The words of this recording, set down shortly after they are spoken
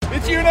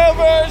It's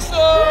Universal!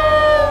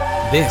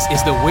 This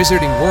is the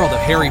wizarding world of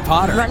Harry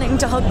Potter. Running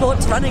to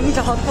Hogwarts, running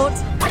to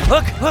Hogwarts.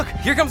 Look,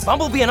 here comes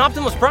Bumblebee and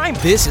Optimus Prime.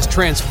 This is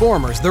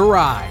Transformers The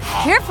Ride.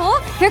 Careful,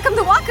 here come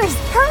the walkers.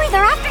 Hurry,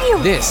 they're after you.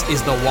 This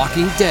is the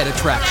Walking Dead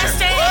attraction.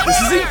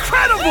 This is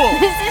incredible!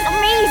 This is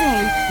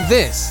amazing.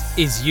 This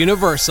is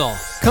Universal.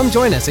 Come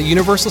join us at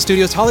Universal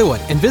Studios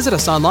Hollywood and visit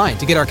us online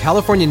to get our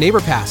California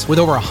Neighbor Pass with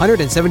over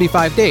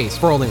 175 days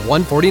for only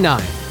 $149.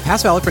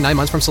 Pass valid for 9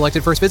 months from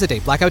selected first visit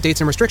date. Blackout dates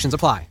and restrictions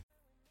apply.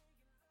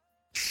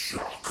 This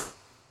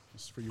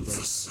is for you,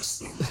 brother.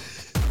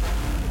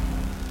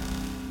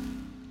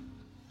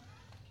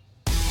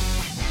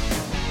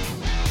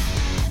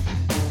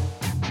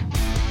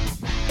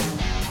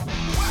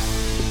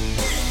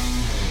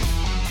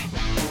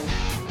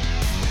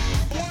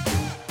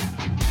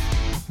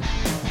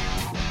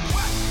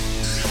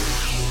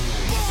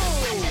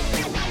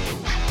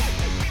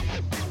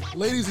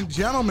 Ladies and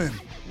gentlemen,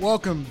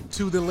 welcome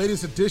to the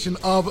latest edition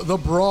of the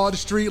Broad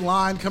Street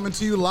Line, coming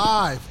to you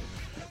live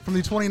from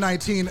the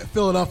 2019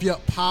 Philadelphia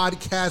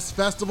Podcast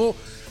Festival.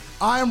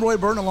 I am Roy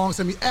Burton,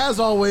 alongside me, as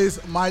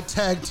always, my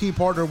tag team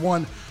partner,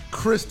 one,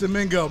 Chris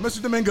Domingo.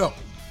 Mr. Domingo,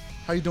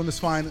 how you doing this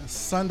fine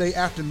Sunday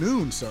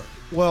afternoon, sir?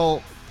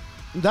 Well,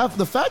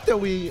 the fact that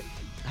we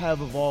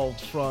have evolved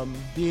from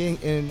being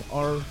in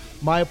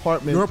my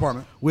apartment, Your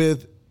apartment,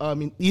 with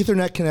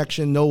Ethernet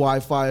connection, no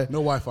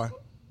Wi-Fi,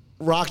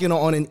 rocking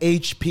on an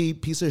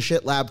HP piece of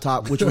shit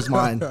laptop, which was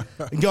mine.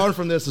 And going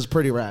from this is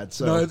pretty rad.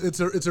 So no,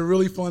 it's a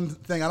really fun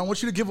thing. I don't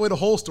want you to give away the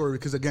whole story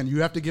because, again,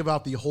 you have to give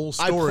out the whole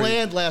story. I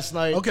planned last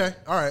night. Okay,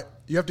 all right.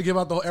 You have to give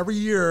out every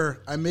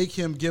year. I make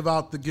him give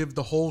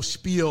the whole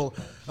spiel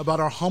about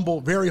our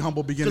very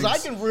humble beginnings.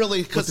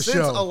 Because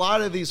since a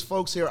lot of these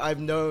folks here I've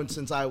known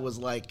since I was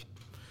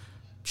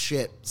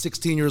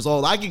 16 years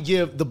old, I could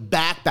give the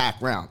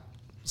background.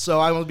 So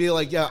I will be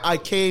like, yeah,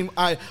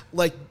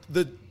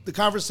 the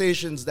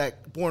conversations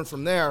that born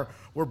from there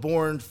were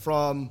born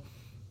from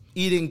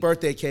eating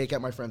birthday cake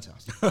at my friend's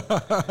house.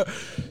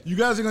 You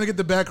guys are going to get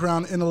the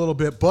background in a little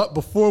bit, but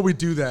before we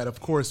do that, of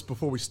course,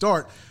 before we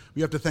start,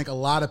 we have to thank a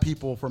lot of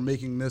people for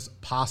making this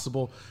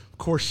possible. Of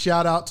course,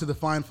 shout out to the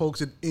fine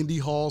folks at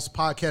Indie Hall's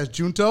podcast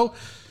Junto.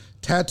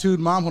 Tattooed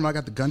Mom, hold on, I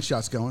got the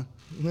gunshots going.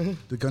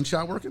 The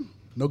gunshot working?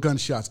 No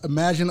gunshots.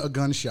 Imagine a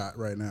gunshot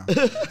right now.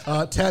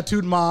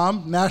 Tattooed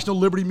Mom, National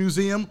Liberty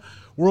Museum,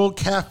 World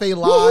Cafe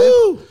Live.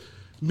 Woo-hoo!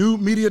 New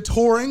Media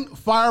Touring,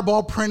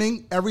 Fireball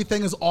Printing,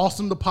 Everything is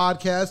Awesome, the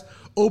podcast,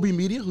 Obi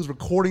Media, who's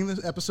recording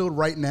this episode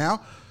right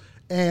now,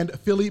 and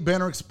Philly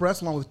Banner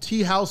Express, along with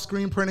Tea House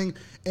Screen Printing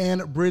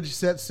and Bridge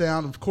Set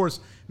Sound. Of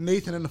course,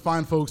 Nathan and the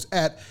fine folks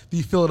at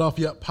the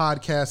Philadelphia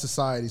Podcast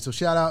Society. So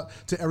shout out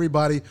to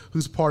everybody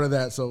who's part of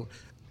that. So,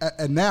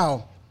 and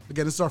now,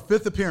 again, this is our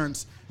 5th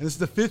appearance, and this is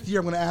the 5th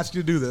year I'm going to ask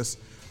you to do this,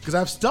 because I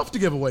have stuff to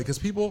give away, because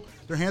people,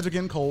 their hands are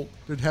getting cold,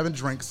 they're having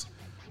drinks.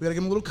 We gotta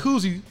give them a little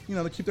koozie,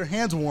 to keep their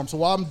hands warm. So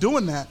while I'm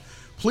doing that,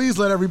 please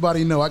let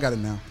everybody know. I got it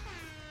now.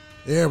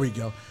 There we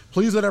go.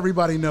 Please let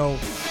everybody know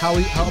how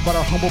about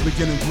our humble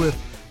beginnings with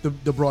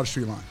the Broad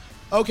Street Line.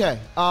 Okay.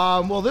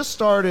 Well, this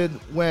started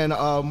when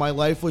my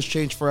life was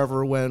changed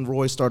forever when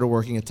Roy started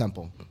working at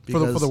Temple. For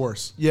the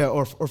worse. Yeah,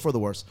 or for the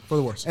worse. For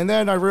the worse. And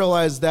then I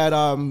realized that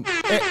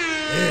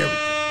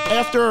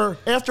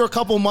after a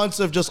couple months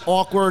of just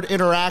awkward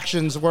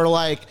interactions, we're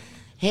like,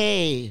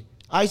 hey,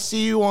 I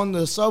see you on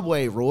the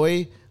subway,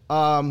 Roy.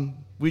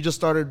 We just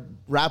started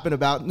rapping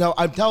about. No,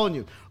 I'm telling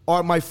you,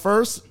 my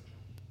first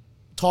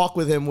talk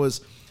with him was,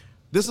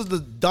 this is the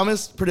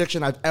dumbest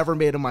prediction I've ever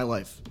made in my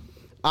life.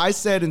 I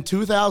said in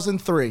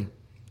 2003,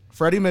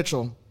 Freddie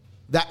Mitchell,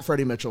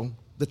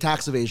 the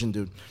tax evasion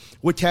dude,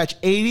 would catch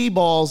 80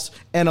 balls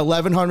and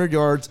 1,100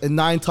 yards and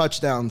 9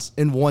 touchdowns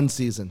in one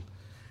season.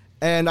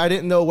 And I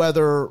didn't know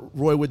whether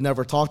Roy would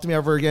never talk to me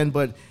ever again,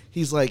 but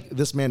he's like,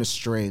 this man is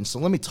strange, so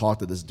let me talk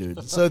to this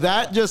dude. So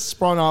that just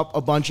sprung up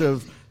a bunch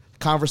of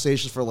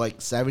conversations for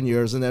 7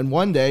 years, and then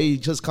one day he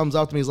just comes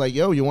up to me, he's like,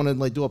 yo, you want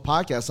to do a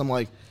podcast? I'm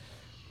like,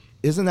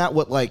 isn't that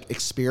what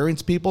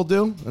experienced people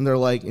do? And they're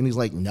like, and he's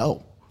like,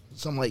 no.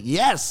 So I'm like,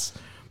 yes.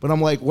 But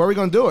I'm like, where are we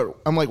going to do it?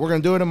 I'm like, we're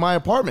going to do it in my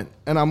apartment.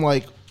 And I'm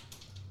like,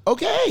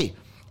 okay.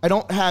 I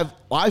don't have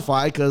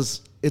Wi-Fi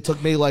because it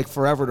took me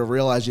forever to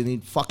realize you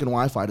need fucking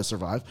Wi-Fi to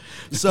survive.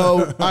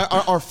 So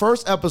our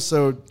first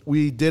episode,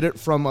 we did it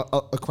from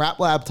a crap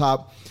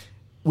laptop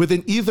with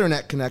an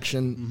Ethernet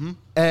connection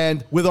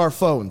and with our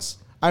phones.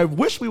 I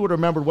wish we would have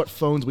remembered what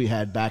phones we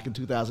had back in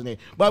 2008.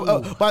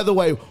 By the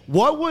way,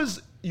 what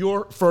was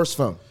your first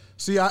phone?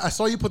 See, I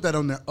saw you put that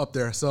up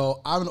there.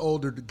 So I'm an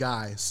older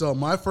guy. So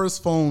my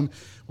first phone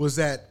was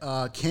that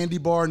candy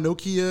bar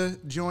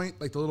Nokia joint,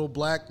 the little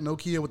black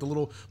Nokia with the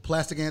little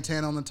plastic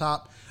antenna on the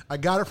top. I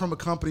got it from a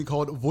company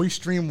called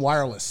VoiceStream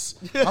Wireless.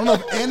 I don't know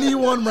if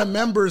anyone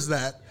remembers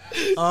that.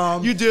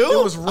 You do?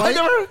 It was right.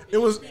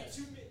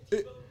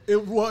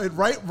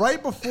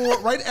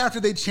 right after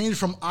they changed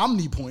from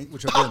OmniPoint,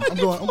 which again, I'm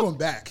going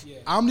back. Yeah.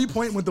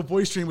 OmniPoint went to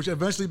VoiceStream, which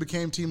eventually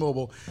became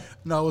T-Mobile.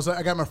 No,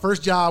 I got my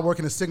first job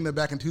working at Cigna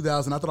back in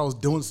 2000. I thought I was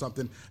doing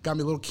something. Got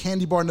me a little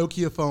candy bar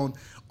Nokia phone.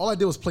 All I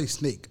did was play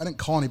Snake. I didn't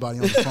call anybody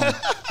on the phone.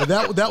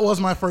 But that was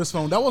my first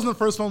phone. That wasn't the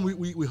first phone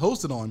we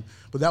hosted on,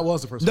 but that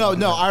was the first phone.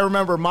 No, I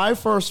remember my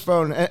first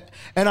phone,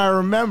 and I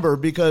remember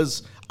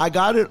because I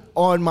got it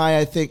on my,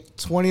 I think,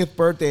 20th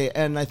birthday,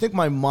 and I think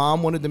my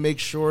mom wanted to make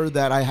sure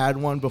that I had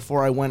one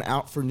before I went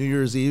out for New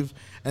Year's Eve,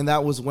 and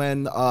that was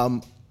when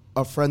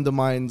a friend of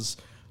mine's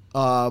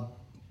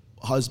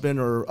husband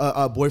or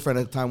a boyfriend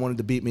at the time wanted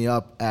to beat me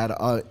up at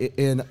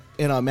in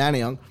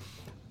Manayunk.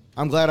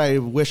 I'm glad. I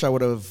wish I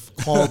would have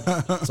called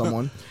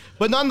someone,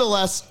 but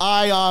nonetheless,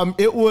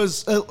 it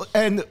was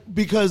and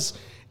because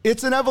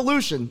it's an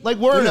evolution, like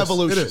we're an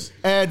evolution,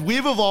 and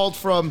we've evolved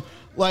from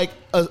like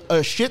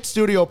a shit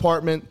studio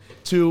apartment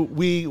to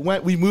we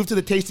moved to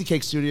the Tasty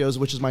Cake Studios,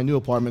 which is my new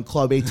apartment,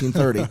 Club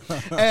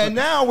 1830, and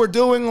now we're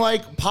doing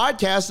like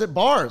podcasts at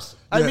bars.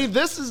 Yeah. I mean,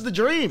 this is the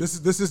dream. This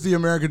is the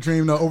American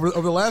dream. No, over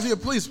the last year,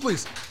 please.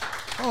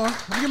 Hold on,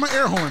 let me get my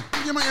air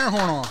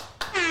horn. On.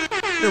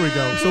 There we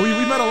go. So we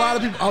met a lot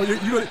of people. Oh,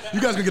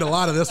 you guys gonna get a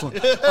lot of this one.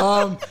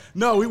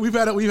 No, we've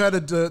had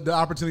the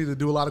opportunity to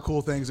do a lot of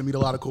cool things and meet a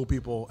lot of cool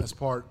people as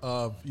part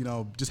of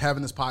just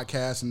having this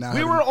podcast. And now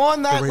we were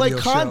on that like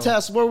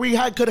contest where we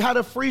could have had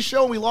a free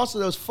show and we lost to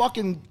those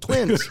fucking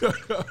twins.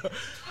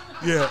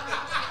 Yeah.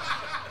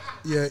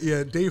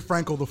 Dave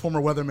Frankel, the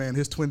former weatherman,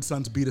 his twin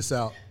sons beat us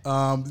out.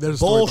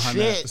 There's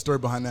a story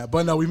behind that.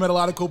 But no, we met a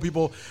lot of cool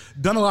people,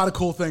 done a lot of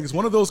cool things.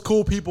 One of those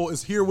cool people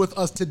is here with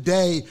us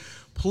today.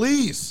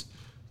 Please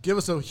give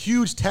us a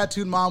huge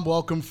tattooed mom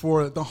welcome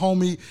for the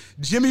homie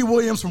Jimmy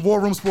Williams from War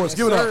Room Sports.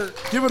 Give it up.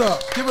 Give it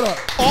up.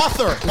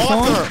 Author.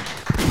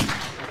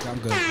 I'm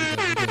good.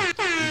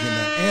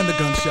 And the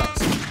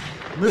gunshots.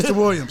 Mr.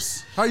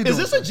 Williams, how you doing?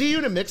 Is this a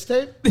G-Unit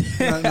mixtape?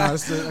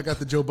 No, I got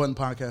the Joe Budden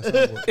podcast.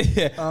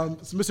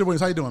 So Mr.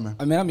 Williams, how you doing, man?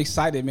 I mean, I'm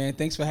excited, man.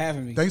 Thanks for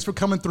having me. Thanks for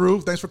coming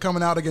through. Thanks for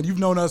coming out again. You've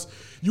known us.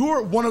 You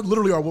were one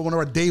of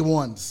our day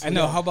ones. I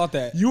know. How about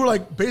that? You were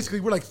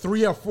we're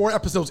 3 or 4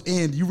 episodes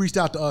in. You reached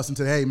out to us and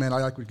said, "Hey, man, I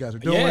like what you guys are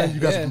doing. You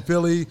guys are from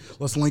Philly.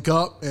 Let's link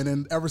up." And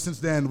then ever since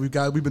then, we've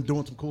been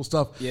doing some cool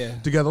stuff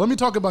together. Let me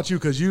talk about you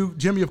because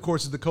Jimmy, of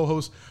course, is the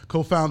co-host,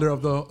 co-founder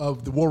of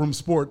the War Room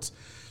Sports.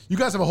 You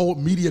guys have a whole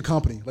media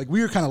company. Like,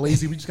 we were kind of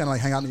lazy. We just kind of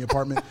hang out in the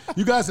apartment.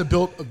 You guys have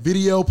built a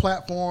video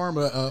platform,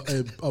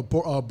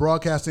 a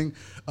broadcasting,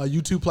 a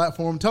YouTube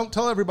platform.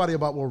 Tell everybody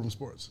about War Room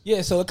Sports.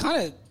 Yeah, so it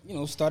kind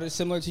of, started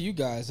similar to you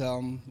guys.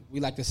 We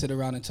like to sit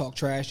around and talk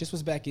trash. This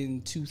was back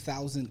in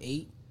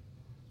 2008.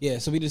 Yeah,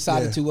 so we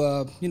decided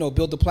to,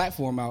 build the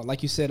platform out.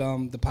 Like you said,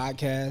 the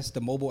podcast,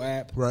 the mobile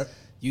app, right,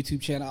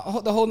 YouTube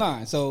channel, the whole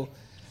nine. So...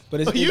 But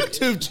it's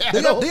YouTube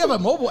channel. They have a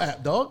mobile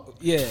app, dog.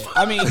 Yeah,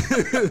 I mean,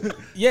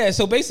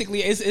 so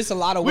basically, it's a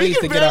lot of ways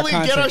to get our content. We can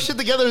barely get our shit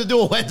together to do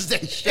a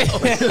Wednesday show.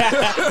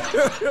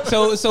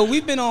 So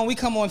we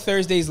come on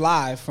Thursdays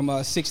live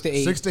from 6 to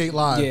 8. 6 to 8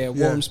 live. Yeah,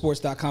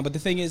 warroomsports.com. But the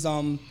thing is,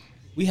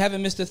 we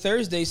haven't missed a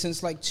Thursday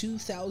since like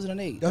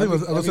 2008.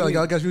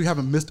 I guess we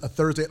haven't missed a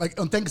Thursday. Like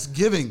on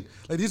Thanksgiving,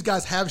 like these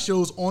guys have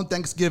shows on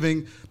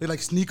Thanksgiving. They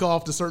like sneak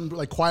off to certain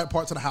like quiet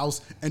parts of the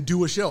house and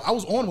do a show. I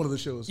was on one of the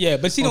shows. Yeah,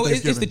 but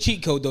it's the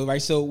cheat code though,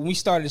 right? So when we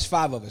started, it's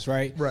 5 of us,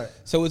 right? Right.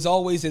 So it's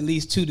always at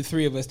least 2 to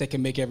 3 of us that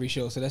can make every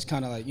show. So that's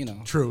kind of like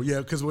True. Yeah,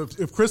 because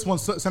if Chris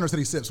wants Center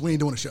City Sips, we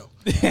ain't doing a show.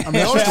 I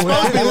mean,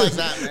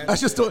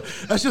 that's just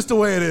the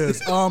way it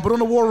is. But on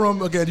the War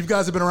Room, again, you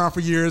guys have been around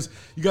for years.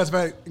 You guys have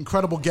had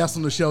incredible guests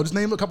on the show. Just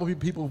name a couple of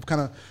people who've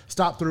kind of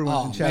stopped through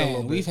and chat a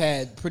little bit. We've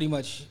had pretty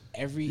much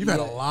You've had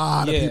a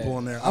lot of people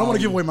on there. I don't want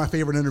to give away my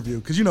favorite interview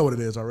because you know what it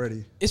is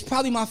already. It's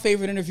probably my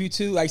favorite interview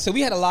too. Like, so we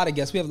had a lot of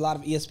guests. We have a lot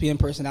of ESPN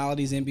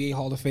personalities, NBA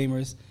Hall of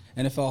Famers,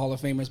 NFL Hall of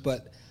Famers,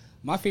 but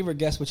my favorite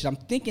guest, which I'm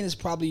thinking is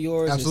probably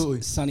yours,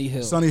 is Sonny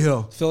Hill. Sonny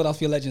Hill.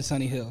 Philadelphia legend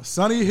Sonny Hill.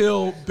 Sonny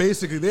Hill,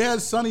 basically, they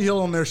had Sonny Hill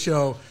on their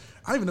show.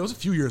 I don't even know. It was a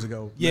few years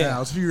ago. Yeah, it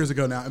was a few years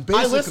ago now. And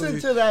I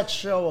listened to that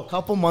show a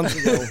couple months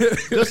ago,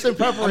 just in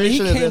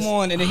preparation. He came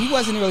on, and he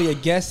wasn't really a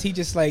guest. He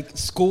just like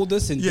schooled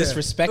us and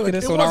disrespected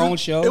us on our own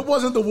show. It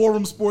wasn't the War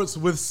Room Sports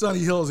with Sonny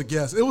Hill as a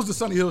guest. It was the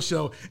Sonny Hill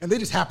show, and they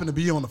just happened to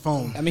be on the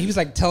phone. I mean, he was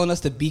like telling us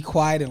to be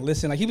quiet and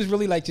listen. Like he was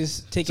really like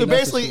just taking. So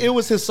basically, it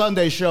was his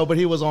Sunday show, but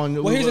he was on.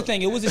 Well, here's the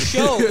thing. It was a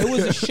show. It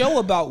was a show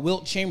about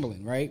Wilt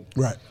Chamberlain, right?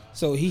 Right.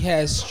 So he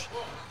has.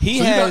 So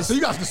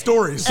you got the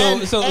stories. So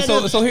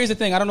here's the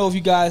thing. I don't know if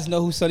you guys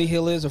know who Sonny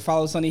Hill is or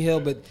follow Sonny Hill,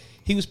 but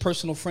he was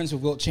personal friends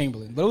with Wilt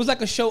Chamberlain. But it was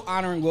like a show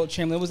honoring Wilt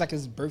Chamberlain. It was like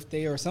his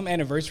birthday or some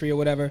anniversary or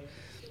whatever.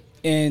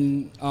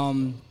 And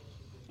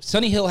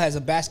Sonny Hill has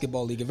a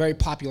basketball league, a very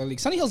popular league.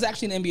 Sonny Hill's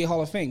actually in the NBA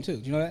Hall of Fame too.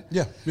 Do you know that?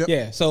 Yeah. Yep.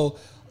 Yeah. So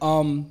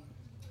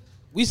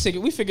we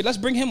figured let's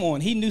bring him on.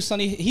 He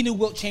knew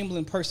Wilt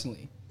Chamberlain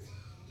personally.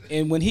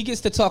 And when he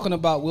gets to talking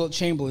about Wilt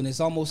Chamberlain,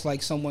 it's almost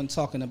like someone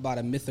talking about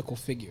a mythical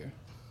figure.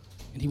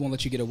 And he won't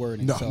let you get a word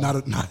in. No, so. not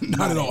at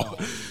all.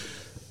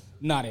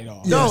 Not at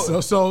all. Yeah,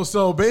 no.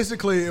 So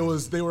basically, it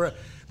was they were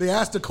they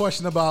asked a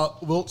question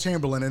about Wilt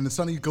Chamberlain, and then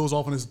Sonny goes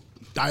off on his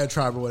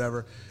diatribe or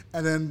whatever,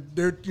 and then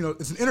they're,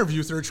 it's an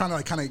interview, so they're trying to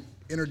like kind of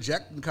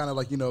interject and kind of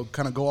like,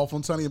 kind of go off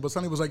on Sonny, but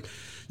Sonny was like,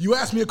 you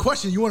asked me a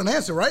question, you want an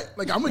answer, right?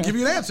 Like, I'm going to give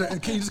you an answer.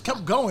 And he just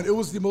kept going. It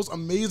was the most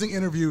amazing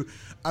interview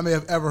I may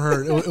have ever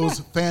heard. It was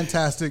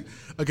fantastic.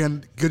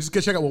 Again, just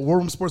check out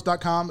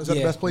warroomsports.com. Is that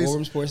the best place?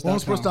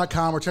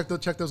 Warroomsports.com, or check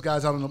those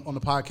guys out on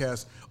the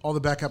podcast. All the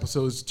back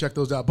episodes, check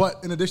those out.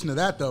 But in addition to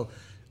that, though,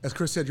 as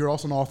Chris said, you're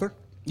also an author.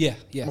 Yeah.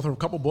 Author of a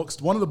couple books.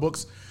 One of the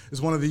books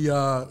is one of the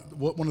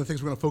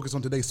things we're going to focus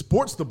on today.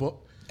 Sports, the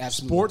book.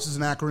 Absolutely. Sports is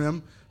an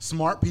acronym.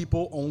 Smart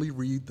people only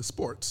read the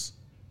sports.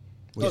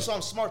 So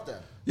I'm smart then.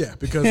 Yeah,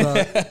 because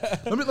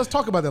let's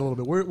talk about that a little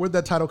bit. Where'd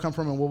that title come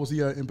from, and what was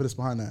the impetus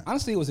behind that?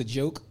 Honestly, it was a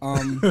joke.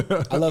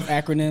 I love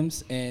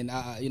acronyms, and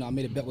I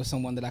made a bet with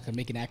someone that I could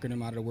make an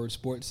acronym out of the word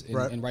sports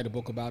and write a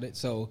book about it.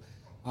 So,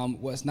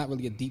 it's not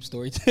really a deep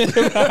story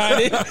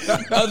behind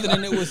it, other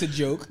than it was a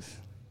joke.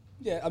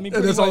 Yeah, I mean,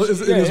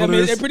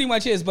 it pretty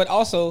much is. But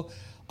also,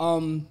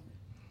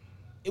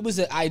 it was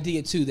an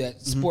idea too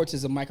that sports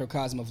is a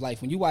microcosm of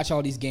life. When you watch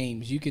all these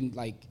games, you can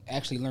like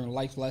actually learn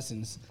life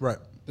lessons. Right.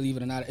 Believe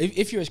it or not,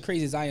 if you're as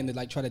crazy as I am to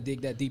like try to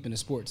dig that deep into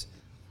sports.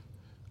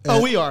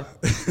 We are.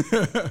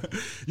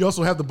 You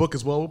also have the book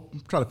as well.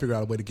 We'll try to figure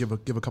out a way to give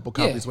a couple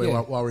copies away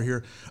while we're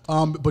here.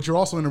 But you're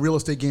also in a real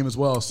estate game as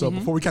well. So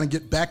before we kind of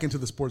get back into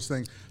the sports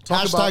thing,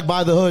 talk about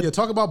Buy the Hood. Yeah,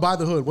 talk about Buy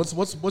the Hood. What's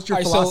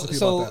your philosophy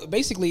about that? So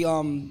basically,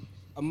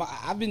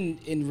 I've been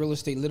in real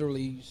estate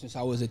literally since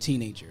I was a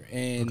teenager,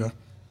 and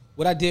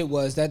what I did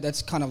was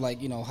that's kind of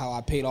like how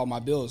I paid all my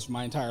bills for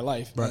my entire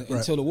life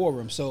until the War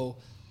Room. So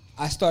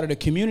I started a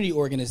community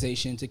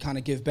organization to kind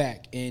of give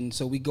back. And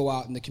so we go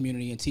out in the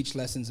community and teach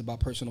lessons about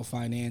personal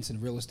finance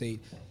and real estate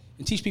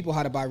and teach people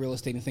how to buy real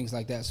estate and things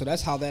like that. So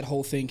that's how that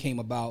whole thing came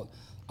about,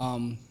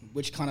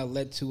 which kind of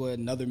led to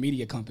another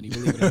media company,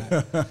 believe it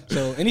or not.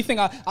 So anything,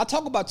 I'll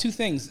talk about two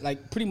things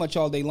like pretty much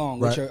all day long,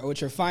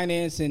 which are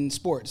finance and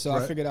sports. So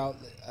I figured out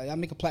I'll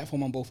make a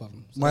platform on both of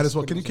them. So might as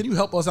well. Can you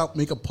help us out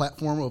make a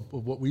platform of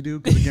what we do?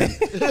 Because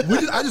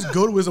again, I just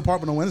go to his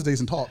apartment on Wednesdays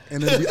and talk,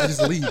 and then I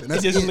just leave. And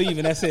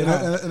that's it.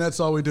 And that's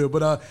all we do.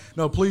 But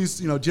no, please,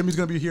 Jimmy's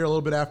going to be here a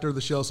little bit after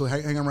the show, so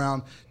hang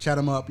around, chat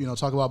him up,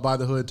 talk about Buy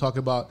the Hood, talk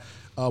about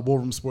War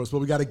Room Sports. But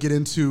we got to get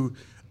into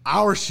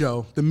our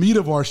show, the meat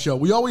of our show.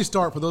 We always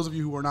start, for those of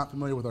you who are not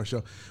familiar with our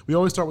show, we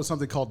always start with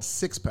something called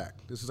Six Pack.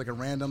 This is like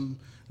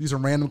these are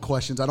random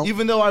questions.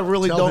 Even though I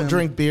really don't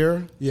drink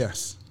beer.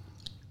 Yes.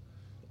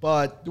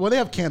 But they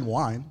have canned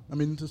wine. I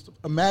mean, just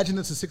imagine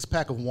it's a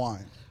 6-pack of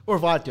wine. Or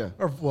vodka.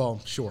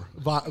 Sure.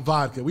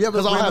 Vodka. We have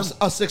I'll have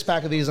a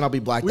 6-pack of these and I'll be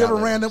blacked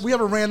out. We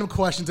have a random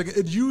question.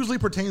 It usually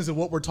pertains to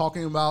what we're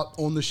talking about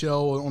on the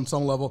show on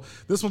some level.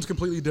 This one's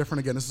completely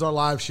different again. This is our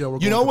live show. We're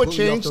going what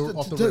changed?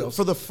 Off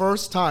for the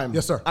first time.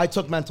 Yes, sir. I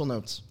took mental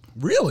notes.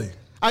 Really?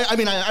 I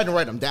mean, I didn't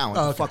write them down.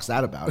 What the fuck's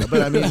that about?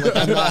 But I mean,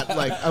 I'm not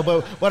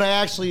but I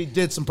actually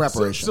did some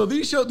preparation. So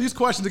these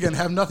questions again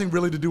have nothing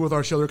really to do with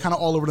our show. They're kind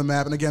of all over the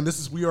map. And again,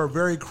 we are a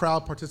very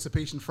crowd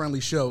participation friendly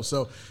show.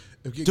 So.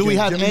 Do we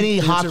have any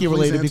hockey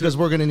related? Because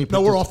we're going to need.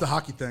 No, we're off the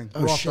hockey thing.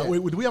 Oh, shit. Do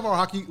we have our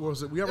hockey? What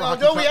was it? We have our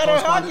hockey. No, we had our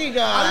hockey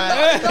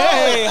guy.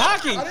 Hey,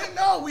 hockey! I didn't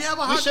know we have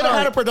a hockey. We should have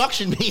had a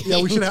production meeting.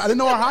 Yeah, we should have. I didn't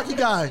know our hockey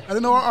guy. I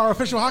didn't know our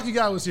official hockey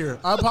guy was here.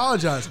 I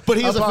apologize. But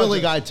he's a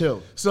Philly guy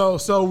too. So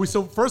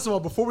first of all,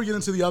 before we get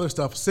into the other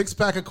stuff,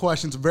 6-pack of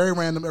questions, very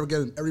random.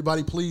 Again,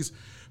 everybody, please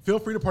feel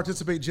free to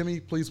participate. Jimmy,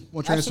 please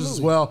want your answers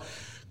as well.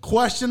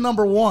 Question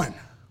number 1: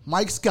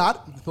 Mike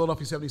Scott, the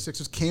Philadelphia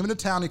 76ers, came into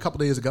town a couple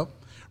days ago.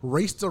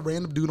 Raced a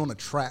random dude on a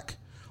track,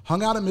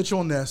 hung out at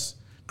Mitchell & Ness,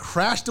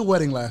 crashed a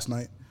wedding last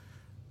night.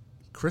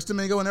 Chris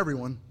Domingo and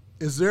everyone.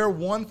 Is there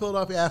one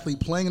Philadelphia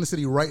athlete playing in the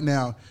city right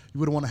now you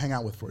would want to hang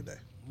out with for a day?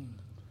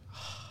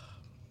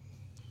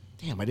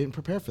 Damn, I didn't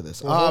prepare for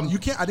this. You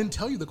can't. I didn't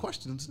tell you the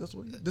questions. This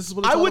is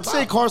what it's I all would about.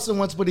 say Carson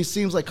Wentz, but he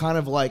seems like kind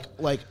of like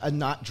a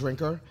not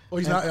drinker. Well,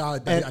 he's not. I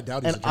doubt he's a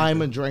drinker. And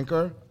I'm a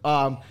drinker.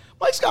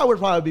 Mike Scott would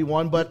probably be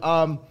one, but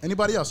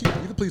anybody else? You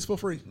can please feel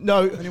free.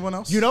 No, anyone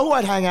else? You know who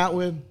I'd hang out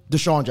with?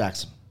 Deshaun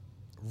Jackson.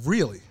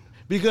 Really?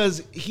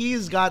 Because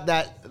he's got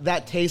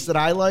that taste that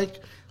I like.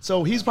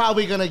 So he's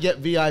probably gonna get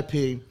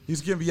VIP.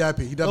 He's getting VIP.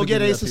 He'll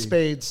get Ace of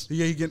Spades.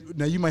 Yeah,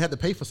 now you might have to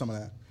pay for some of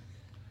that.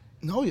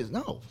 No.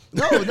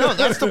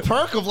 That's the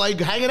perk of like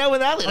hanging out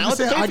with Allie.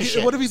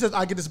 What if he says,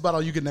 "I get this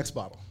bottle, you get next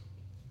bottle"?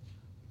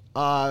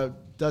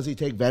 Does he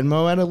take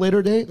Venmo at a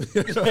later date?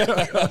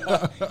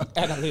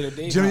 At a later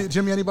date.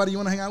 Jimmy, anybody you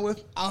want to hang out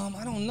with? I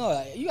don't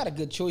know. You got a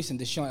good choice in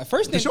Deshaun.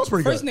 First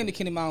name that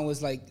came to mind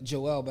was like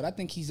Joel, but I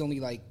think he's only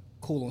like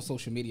cool on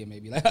social media.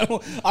 Maybe like I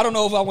don't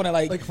know if I want to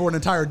like for an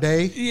entire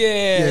day.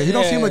 Yeah, he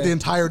don't seem like the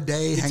entire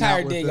day.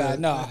 Entire day guy.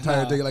 No,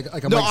 entire day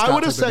like a no. Mike Scott I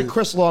would have said dude.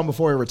 Chris Long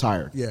before he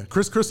retired. Yeah,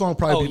 Chris Long would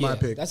probably be my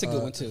pick. That's a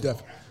good one too.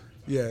 Definitely.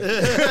 Yeah.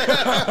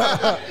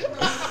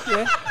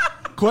 Yeah.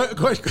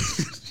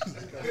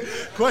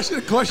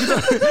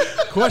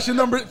 Question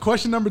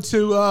number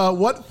 2.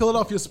 What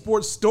Philadelphia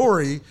sports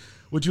story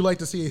would you like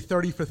to see a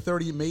 30 for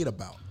 30 made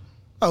about?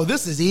 Oh,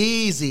 this is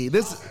easy.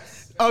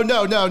 Oh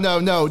no!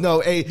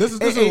 This is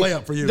a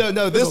layup for you.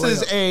 No. This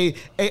This is is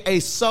a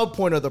sub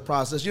point of the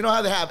process. You know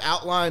how they have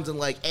outlines and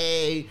like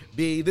A,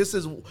 B. This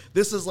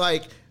is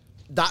like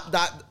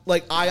dot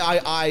like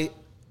I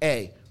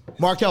A.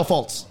 Markelle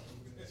Fultz.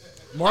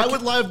 I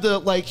would love to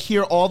like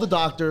hear all the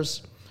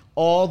doctors,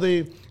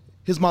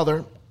 his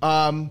mother,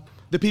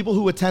 the people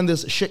who attend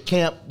this shit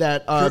camp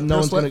that no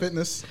one's going to.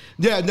 Fitness.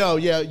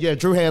 Yeah,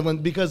 Drew Hanlon,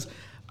 because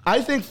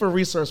I think for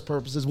research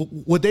purposes,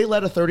 would they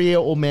let a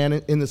 38-year-old man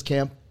in this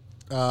camp?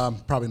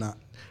 Probably not.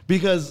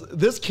 Because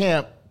this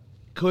camp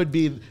could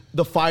be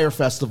the fire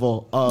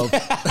festival of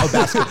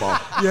basketball.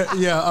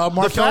 Yeah.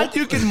 The fact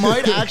you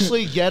might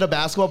actually get a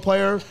basketball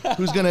player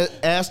who's going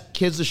to ask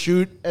kids to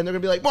shoot, and they're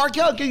going to be like,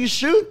 Markelle, can you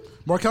shoot?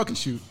 Markelle can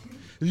shoot.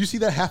 Did you see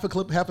that half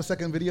a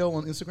second video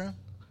on Instagram?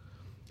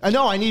 I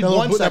know. I need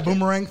 1 second. That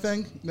boomerang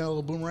thing. That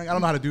little boomerang. I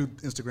don't know how to do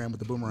Instagram with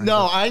the boomerang.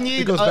 No, I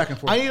need. It goes back and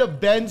forth. I need a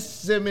Ben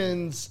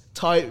Simmons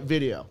type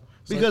video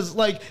because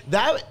like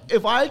that.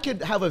 If I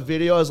could have a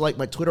video as like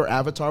my Twitter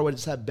avatar, would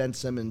just have Ben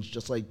Simmons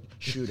just like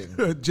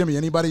shooting. Jimmy,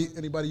 anybody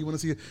you want to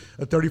see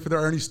a 30 for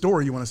 30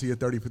 story? You want to see a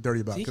 30 for 30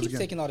 about? He keeps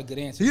taking all the good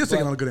answers. He is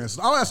taking all the good answers.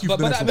 I'll ask you for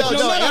the next one.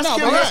 No,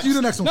 I'll ask you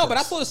the next one. No, first. but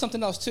I thought of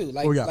something else too.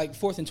 Like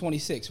 4th and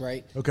 26,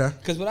 right? Okay.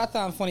 Because what I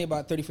found funny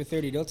about 30 for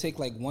 30, they'll take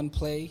like one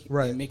play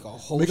and make a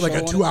whole make show like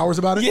a 2 on hours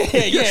about it.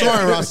 Yeah.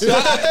 Sorry, Ross.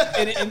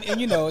 And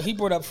you know, he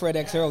brought up Fred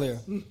X earlier.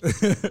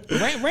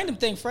 Random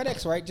thing, Fred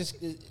X, right? Just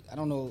I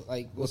don't know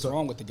like what's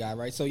wrong with the guy,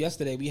 right? So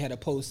yesterday we had a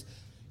post.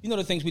 You know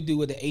the things we do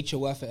with the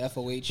HOF and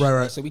FOH.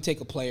 Right. So we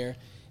take a player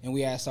and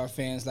we ask our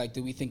fans like,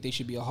 do we think they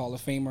should be a Hall of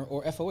Famer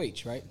or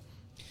FOH, right?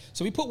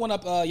 So we put one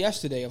up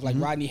yesterday of like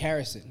Rodney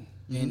Harrison.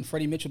 And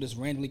Freddie Mitchell just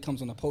randomly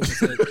comes on the post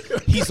and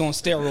said, he's on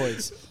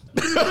steroids.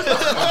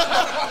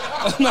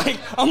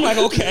 I'm like,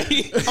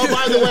 okay. Oh,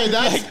 by the way,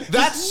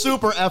 that's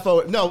super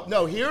FO.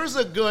 No, here's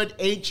a good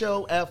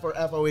HOF or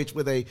FOH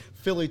with a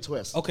Philly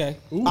twist. Okay.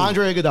 Ooh.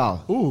 Andre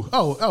Iguodala. Ooh.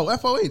 Oh,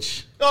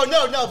 FOH. Oh,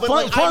 no, but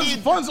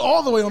fun's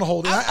all the way on the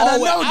hold. I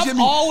know,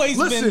 Jimmy.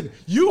 Listen,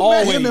 you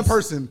met him in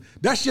person.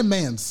 That's your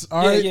man's.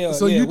 All right. Yeah.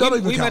 So you don't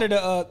even we count. met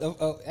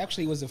at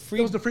actually it was a free.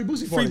 It was the free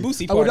Boosie party. Free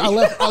Boosie party.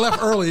 I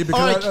left early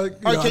because all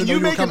right, can you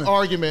make an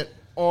argument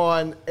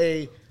on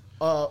a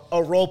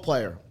role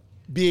player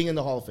being in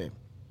the Hall of Fame?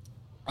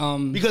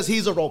 Because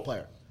he's a role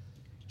player.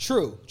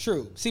 True.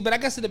 See, but I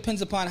guess it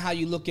depends upon how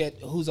you look at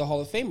who's a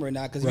Hall of Famer or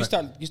not. Because if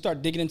you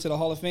start digging into the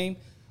Hall of Fame,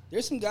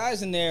 there's some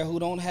guys in there who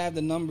don't have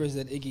the numbers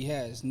that Iggy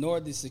has, nor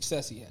the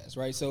success he has,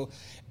 right? So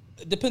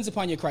it depends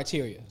upon your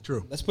criteria.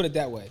 True. Let's put it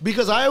that way.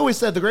 Because I always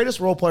said the greatest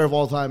role player of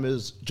all time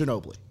is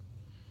Ginobili,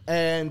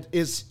 and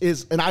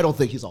and I don't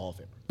think he's a Hall of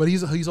Famer. But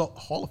he's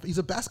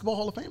a basketball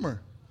Hall of Famer.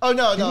 Oh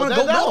no,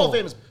 that Hall of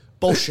Fame is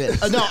bullshit.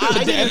 No,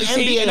 I need an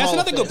NBA. That's Hall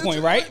another of good Fame.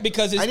 point, right?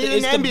 Because it's the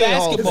NBA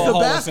basketball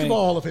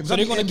Hall of Fame. So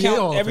they're going to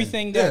count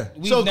everything that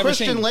we've so never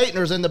Christian seen.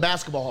 Laettner's in the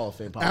Basketball Hall of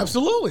Fame. Probably.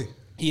 Absolutely.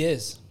 He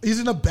is. He's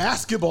in the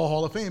Basketball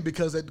Hall of Fame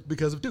because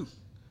of Duke.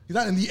 He's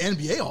not in the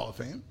NBA Hall of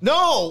Fame.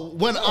 No,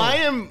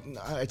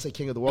 I'd say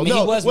king of the world. I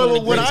mean,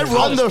 when I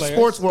run the players.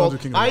 sports world,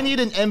 I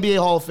need an NBA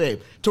Hall of Fame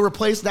to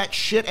replace that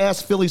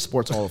shit-ass Philly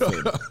Sports Hall of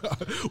Fame.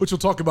 Which we'll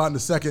talk about in a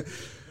second.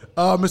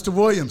 Mr.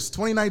 Williams,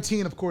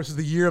 2019, of course, is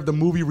the year of the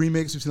movie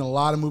remakes. We've seen a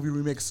lot of movie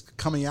remakes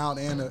coming out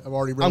and have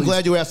already released. I'm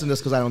glad you asked him this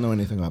because I don't know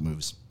anything about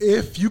movies.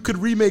 If you could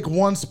remake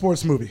one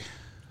sports movie,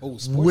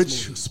 movie.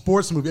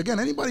 Sports movie? Again,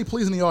 anybody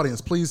please in the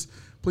audience, please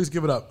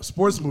give it up.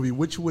 Sports movie,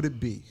 which would it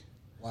be?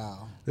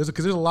 Wow. There's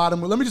a lot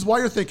of. Let me just, while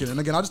you're thinking, and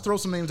again, I'll just throw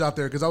some names out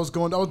there because I was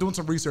doing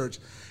some research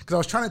because I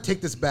was trying to take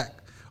this back.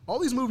 All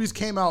these movies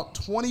came out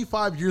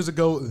 25 years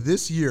ago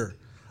this year.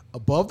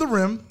 Above the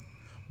Rim,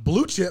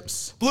 Blue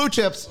Chips.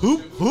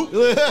 Hoop. Hold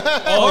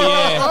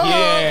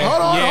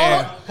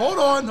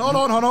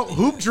on.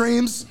 Hoop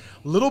Dreams,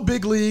 Little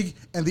Big League,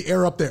 and The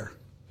Air Up There.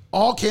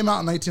 All came out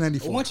in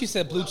 1994. Once you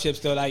said Blue Chips,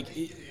 though, like...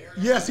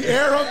 Yes, The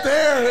Air Up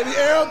There.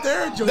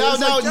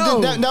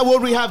 Now,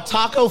 would we have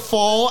Taco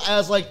Fall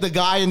as like the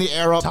guy in the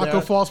air up there? Taco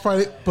Fall's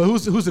probably... But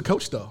who's the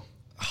coach, though?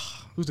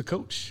 Who's the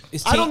coach?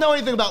 I don't know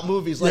anything about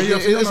movies. Like,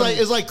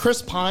 it's like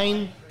Chris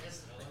Pine...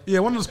 Yeah,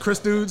 one of those Chris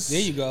dudes.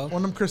 There you go. One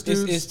of them Chris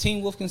dudes. Is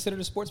Teen Wolf considered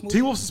a sports movie?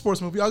 Teen Wolf's a sports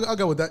movie. I'll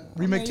go with that.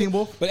 Remake Teen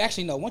Wolf. But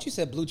actually, no. Once you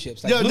said Blue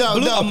Chips, like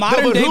a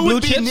modern day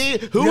Blue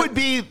Chips. Who would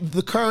be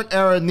the current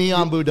era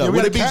Neon Budo?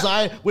 Would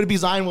it be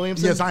Zion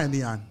Williamson? Yeah, Zion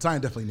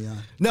definitely Neon.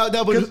 No,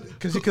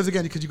 because you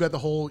got the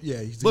whole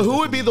But who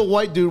would be the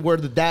white dude where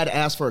the dad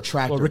asked for a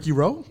tractor? Well, Ricky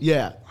Rowe.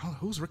 Yeah.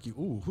 Who's Ricky? I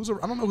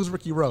don't know who's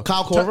Ricky Rowe.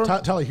 Kyle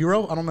Korver. Tyler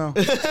Hero. I don't know.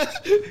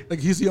 Like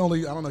he's the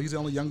only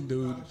young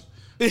dude.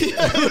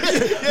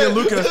 Yeah,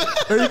 Luca.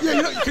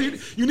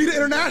 You need an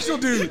international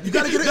dude. You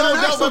got to get an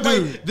international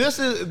dude. This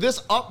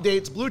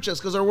updates Blue Chips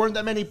because there weren't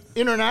that many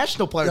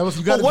international players.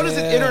 But what does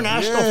an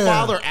international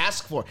father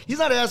ask for? He's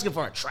not asking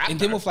for a tractor. And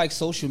then with like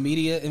social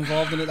media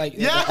involved in it, like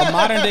a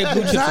modern day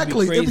Blue Chips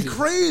exactly. would be crazy. It'd be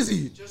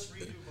crazy. Just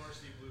redo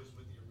Varsity Blues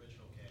with the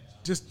original cast.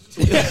 Just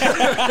When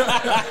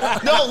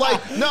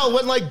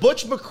like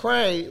Butch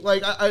McRae,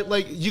 like I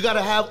like you got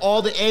to have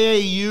all the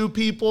AAU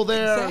people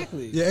there.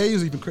 Exactly. yeah, A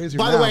is even crazier.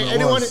 By now the way,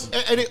 than it was.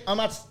 I'm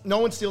not. No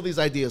one steal these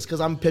ideas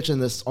because I'm pitching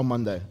this on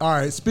Monday. All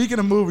right. Speaking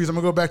of movies, I'm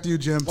gonna go back to you,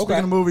 Jim. Speaking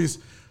of movies,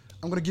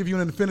 I'm gonna give you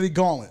an Infinity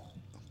Gauntlet.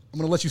 I'm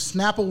gonna let you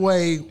snap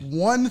away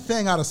one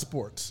thing out of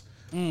sports: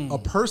 a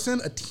person,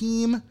 a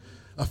team,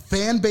 a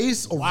fan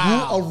base, a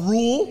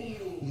rule.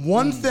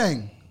 One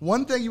thing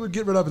you would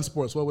get rid of in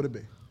sports. What would it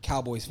be?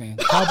 Cowboys fans.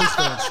 Cowboys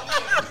fans.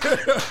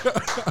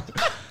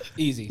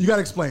 Easy. You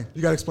gotta explain.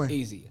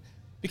 Easy.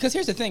 Because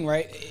here's the thing,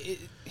 right?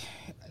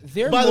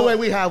 By the way,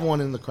 we have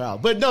one in the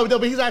crowd, but no,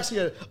 but he's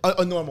actually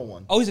a normal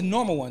one. Oh, he's a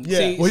normal one. Yeah.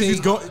 See, Well, he's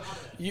going.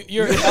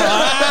 You're.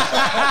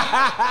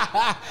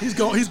 He's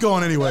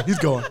going anyway. He's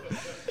going.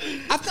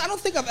 I don't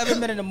think I've ever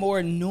met a more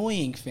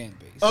annoying fan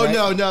base. Oh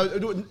right?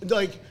 no,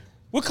 like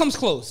What comes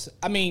close?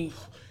 I mean,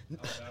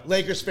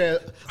 Lakers fan.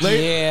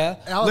 yeah.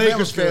 Alabama's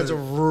Lakers fans good.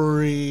 are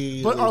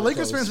really. But are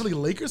Lakers close. fans really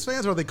Lakers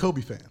fans or are they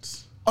Kobe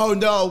fans? Oh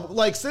no!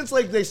 Like since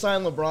like they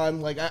signed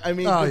LeBron, like I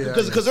mean, Oh, yeah,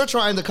 because they're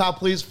trying to cop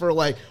pleas for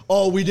like,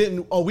 we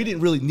didn't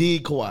really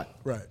need Kawhi.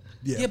 Right.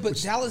 Yeah. Yeah, but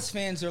Dallas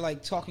fans are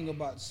like talking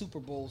about Super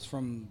Bowls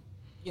from,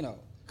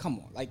 come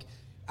on. Like,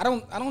 I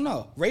don't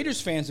know.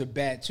 Raiders fans are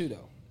bad too,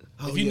 though.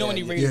 If you know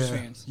any Raiders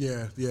fans.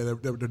 Yeah, they're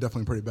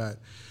definitely pretty bad.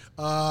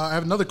 I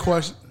have another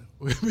question.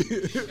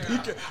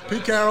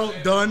 Pete Carroll,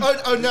 done.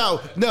 Oh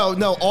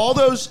no! All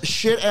those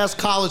shit ass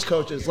college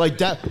coaches like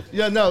that.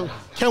 Yeah, no.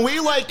 Can we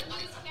like?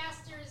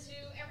 Newscasters who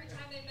every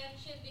time they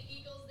mention the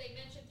Eagles, they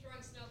mention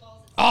throwing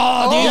snowballs.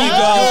 Oh, there you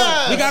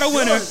yes! go. We got a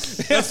winner.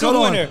 That's a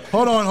winner.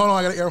 Hold on.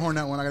 I got to air horn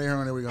that one.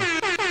 There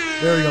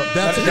we go.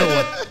 That's a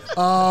good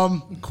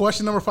one.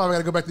 Question number 5. I got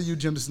to go back to you,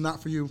 Jim. This is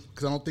not for you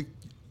because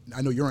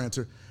I know your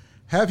answer.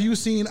 Have you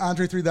seen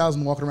Andre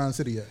 3000 walking around the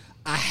city yet?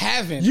 I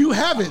haven't. You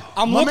haven't.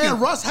 I'm My looking. man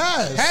Russ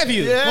has. Have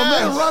you? Yeah. My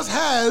man Russ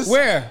has.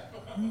 Where?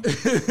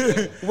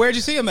 Where'd you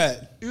see him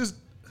at? He was.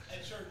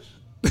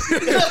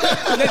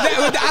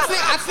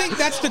 I think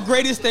that's the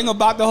greatest thing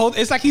about the whole.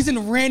 It's like he's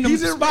in random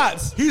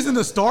spots. He's in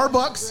the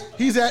Starbucks.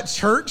 He's at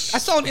church. I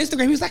saw on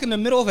Instagram he was like in the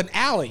middle of an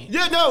alley.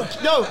 Yeah,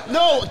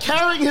 no,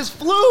 carrying his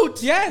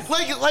flute. Yes.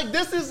 Like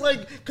this is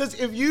like because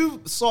if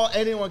you saw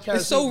anyone carry,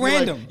 It's so flute, you're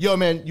random. Like, yo,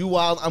 man, you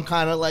wild. I'm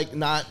kind of like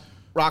not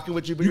rocking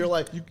with you, but you're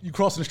like you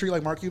crossing the street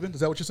like Mark Cuban? Is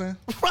that what you're saying?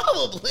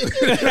 probably.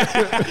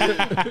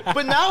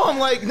 But now I'm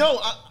like, no,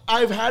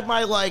 I've had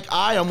my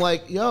eye. I'm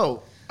like,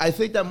 yo. I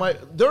think that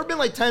might. There have been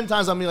like 10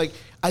 times. I'm like,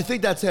 I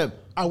think that's him.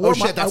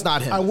 That's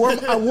not him. I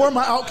wore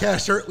my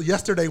Outcast shirt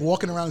yesterday,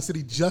 walking around the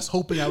city, just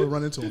hoping I would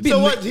run into him.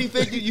 So what? You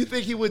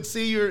think he would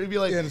see you and be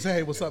like, Yeah, and say,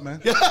 hey, what's up, man?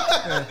 Yeah.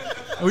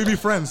 And we'd be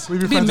friends.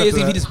 It'd be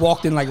amazing if he just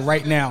walked in like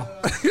right now.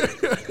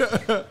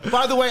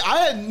 By the way, I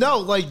had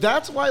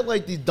that's why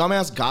like these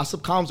dumbass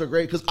gossip columns are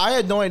great because I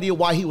had no idea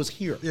why he was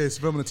here. Yeah, he's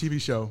filming a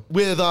TV show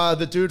With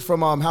the dude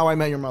from How I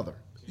Met Your Mother.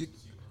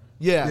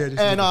 Yeah,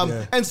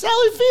 yeah. And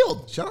Sally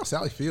Field. Shout out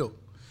Sally Field.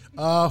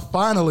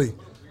 Finally.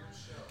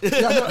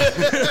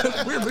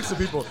 Weird mix of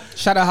people.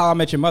 Shout out How I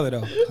Met Your Mother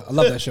though. I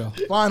love that show.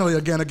 Finally,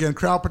 again,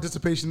 crowd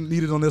participation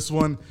needed on this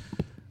one.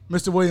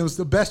 Mr. Williams,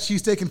 the best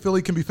cheesesteak in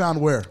Philly can be found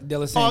where?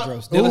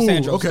 Delisandro's.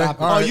 Delisandro's. okay. Stop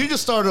it. All right. You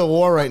just started a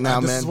war right now,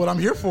 This man. is what I'm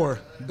here for.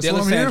 Get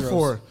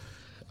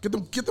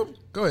them.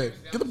 Go ahead.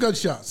 Get them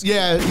gunshots.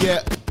 Yeah.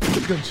 Get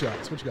them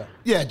gunshots. What you got?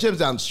 Yeah, Jim's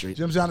down the street.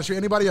 Jim's down the street.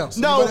 Anybody else?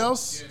 No. Anybody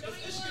else?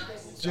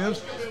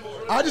 Jim's.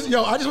 I just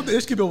went to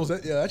Ishki Bibbles.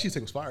 Yeah, that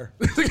cheesesteak was fire.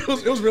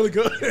 it was really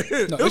good.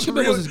 No, Ishki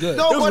Bibbles is good.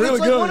 No, It was but really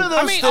it's like good. one of those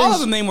I mean, things. all of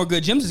them name were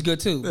good. Jim's is good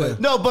too.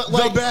 But No, but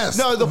like the best.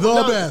 No, the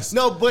best.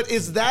 No, but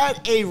is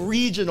that a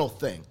regional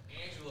thing?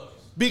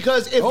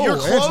 Because if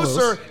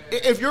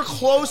you're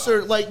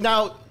closer, like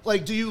now,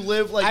 like do you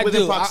live like I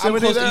within do. I'm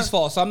proximity close there? to East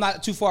Falls, so I'm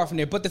not too far from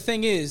there. But the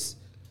thing is,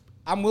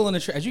 I'm willing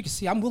to, as you can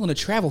see, I'm willing to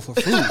travel for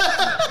food,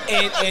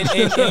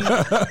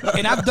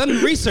 and I've done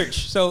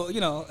research. So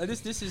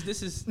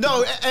this is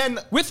No, and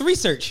with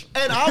research.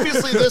 And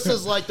obviously, this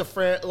is like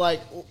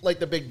like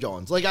the big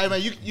Johns. Like I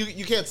mean,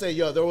 you can't say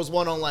there was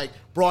one on like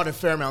Broad and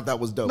Fairmount that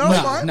was dope. No,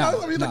 it's fine.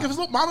 no, I mean, like, if it's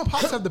mom and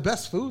pops have the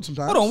best food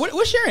sometimes. Hold on,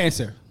 what's your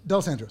answer?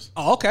 Delisandro's.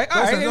 Oh, okay,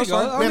 all right, there you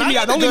go. Man, I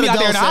got to Don't go leave me to out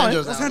there in Del Island.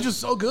 Sandro's. Delisandro's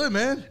so good,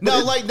 man. No,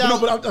 like now. No,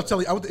 but I'll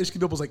tell you, I went to Ishki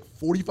Bibbles like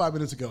 45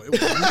 minutes ago. It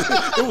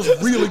was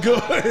really good.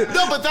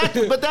 No,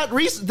 but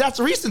that's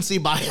recency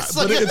bias.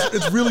 But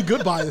it's really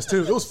good bias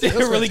too. It was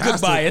Really good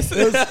fantastic. bias.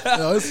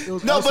 It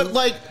was No, absolutely- but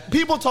like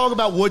people talk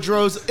about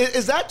Woodrow's.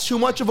 Is that too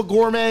much of a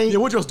gourmet? yeah,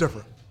 Woodrow's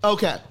different.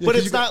 Okay, but 'cause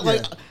it's you not got-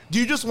 like. Do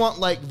you just want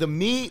like the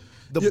meat,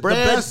 the Yeah,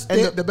 bread,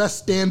 the best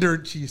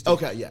standard cheese.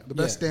 Okay, yeah. the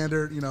best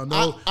standard.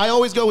 No. I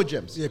always go with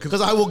Jim's. Yeah, 'cause-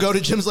 because I will go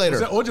to Jim's later.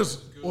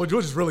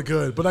 Woodrow's is really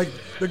good, but like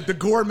the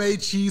gourmet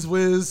cheese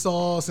whiz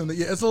sauce and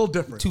it's a little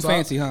different. Too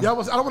fancy, huh? Yeah, I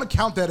don't want to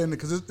count that in it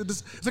because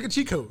it's like a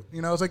cheat code.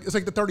 It's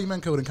like the 30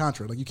 men code in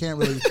Contra. Like you can't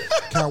really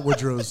count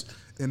Woodrow's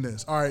in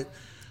this. All right,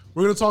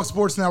 We're going to talk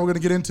sports now. We're going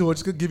to get into it.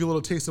 Just going to give you a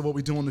little taste of what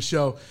we do on the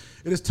show.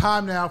 It is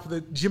time now for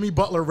the Jimmy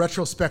Butler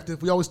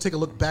retrospective. We always take a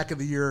look back at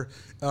the year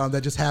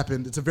that just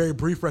happened. It's a very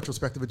brief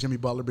retrospective of Jimmy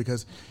Butler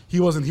because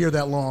he wasn't here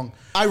that long.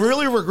 I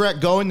really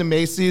regret going to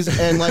Macy's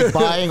and like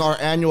buying our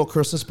annual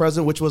Christmas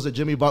present, which was a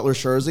Jimmy Butler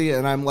jersey,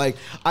 and I'm like,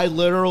 I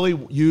literally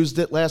used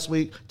it last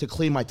week to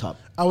clean my tub.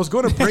 I was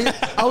going to bring it.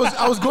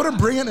 I was going to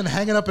bring it and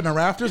hang it up in the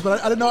rafters, but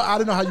I didn't know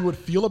how you would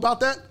feel about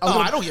that.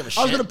 I don't give a shit.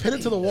 I was going to pin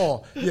it to the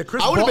wall. Yeah,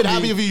 Chris. I would have been bought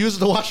happy me- if you used it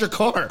to wash your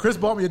car. Chris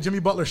bought me a Jimmy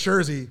Butler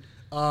jersey,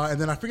 and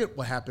then I forget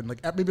what happened.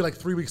 Maybe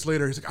 3 weeks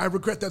later, he's like, "I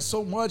regret that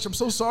so much. I'm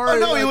so sorry." Oh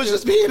no, he was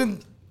just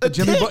being a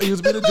Jimmy. dick. He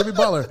was being a Jimmy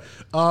Butler.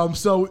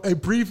 So a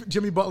brief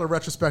Jimmy Butler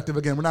retrospective.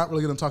 Again, we're not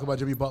really going to talk about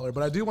Jimmy Butler,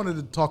 but I do wanted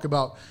to talk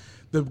about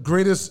the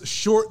greatest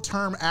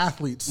short-term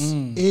athletes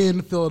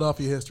in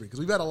Philadelphia history because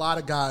we've had a lot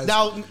of guys.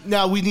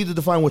 Now we need to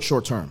define what's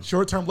short term.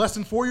 Short-term, less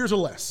than 4 years or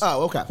less.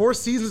 Oh, okay. 4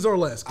 seasons or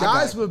less.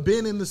 Guys who have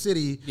been in the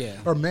city,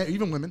 or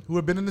even women who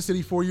have been in the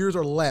city 4 years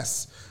or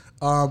less.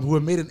 Who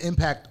have made an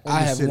impact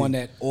on the city. one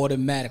that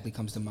automatically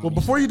comes to mind. Well,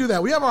 before you do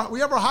that, we have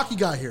our hockey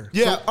guy here.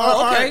 Yeah.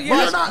 So, Okay.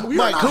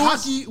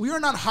 We are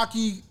not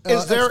hockey.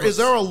 Is there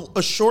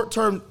a short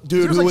term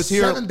dude There's who was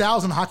here?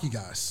 7,000 hockey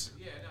guys.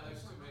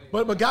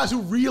 But guys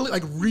who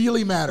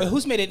really matter. But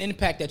who's made an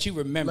impact that you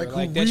remember? Who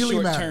Like that really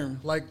short matter. term.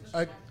 Like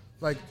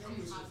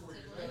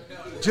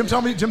Jim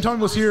Tomey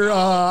was here.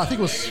 I think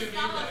it was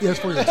it's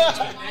 4 years.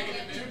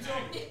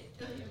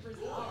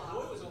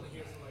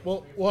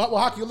 Well,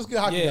 hockey. Let's get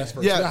hockey guys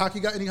first. Yeah.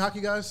 Any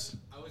hockey guys?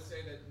 I would say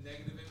that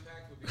negative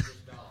impact would be Chris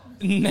Bell.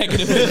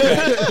 Negative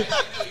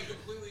impact. He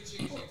completely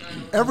changed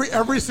the entire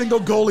Every single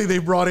goalie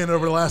they've brought in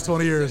over the last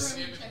 20 years.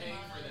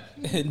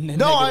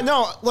 No, I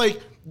know. Like,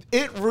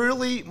 it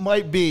really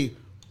might be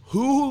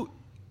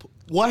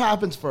what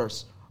happens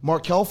first?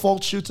 Markelle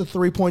Fultz shoots a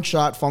 3-point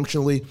shot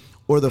functionally,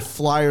 or the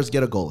Flyers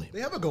get a goalie?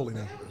 They have a goalie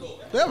now.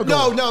 They have a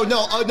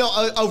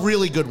goalie. A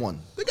really good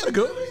one. They got a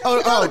good one.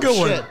 They got a good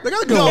one. They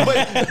got a good one.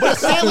 But a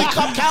Stanley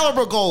Cup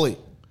caliber goalie.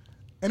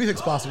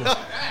 Anything's possible.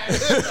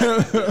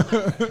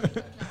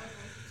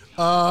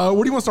 Where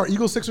do you want to start?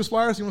 Eagles, Sixers,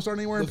 Flyers? You want to start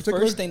anywhere in The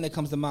particular? first thing that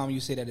comes to mind when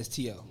you say that is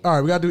T.O. All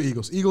right, we got to do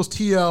Eagles. Eagles,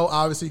 T.O.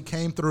 obviously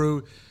came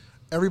through.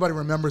 Everybody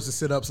remembers the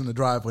sit-ups in the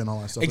driveway and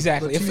all that stuff.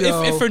 Exactly.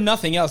 But If for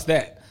nothing else,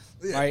 that.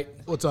 Right?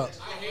 What's up?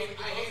 I hate it.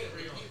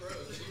 Pete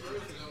Rose. Pete Rose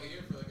was only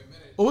here for like a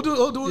minute. Well,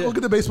 we'll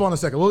get to baseball in a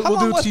second. We'll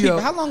do How T.O.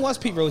 long was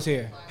Pete Rose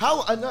here?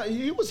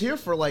 He was here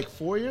for like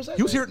 4 years.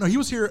 He was here. No, he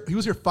was here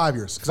 5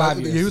 years. 5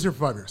 years. Yeah, he was here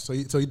for 5 years.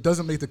 So he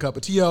doesn't make the cut.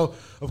 But T.O.,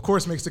 of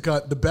course, makes the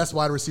cut. The best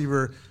wide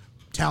receiver,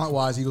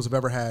 talent-wise, Eagles have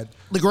ever had.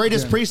 The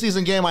greatest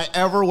preseason game I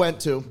ever went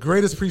to.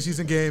 Greatest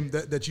preseason game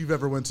that you've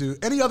ever went to.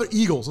 Any other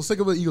Eagles? Let's think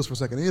about the Eagles for a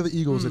second. Any other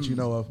Eagles that you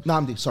know of?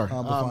 Namdi, sorry.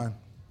 But fine.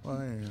 Well,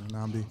 there you go,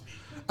 Namdi.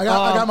 I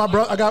got my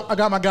brother. I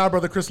got my guy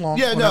brother Chris Long.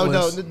 Yeah, on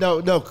that list.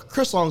 no.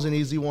 Chris Long's an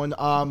easy one.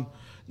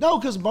 No,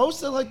 because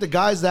most of the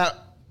guys that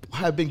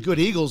have been good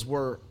Eagles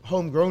were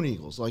homegrown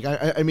Eagles. Like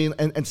I mean,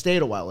 and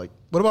stayed a while. Like,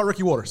 What about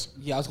Ricky Waters?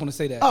 Yeah, I was going to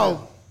say that.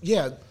 oh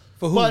yeah,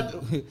 For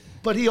who?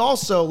 But he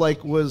also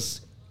was.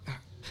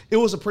 It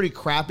was a pretty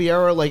crappy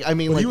era. Like I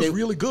mean, Well, he was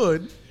really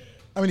good.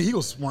 I mean, the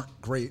Eagles weren't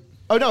great.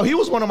 Oh no, he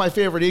was one of my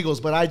favorite Eagles.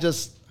 But I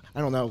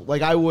don't know.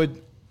 Like I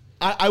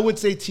would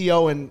say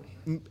T.O.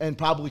 and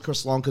probably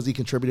Chris Long because he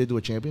contributed to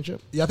a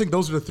championship. Yeah, I think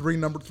those are the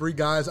number three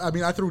guys. I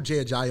mean, I threw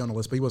Jay Ajayi on the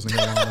list, but he wasn't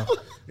here long enough.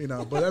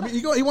 But I mean,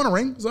 he won a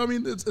ring, so I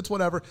mean, it's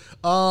whatever.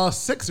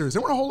 Sixers.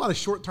 There weren't a whole lot of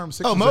short-term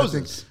Sixers. Oh,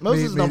 Moses. I think.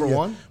 Moses is number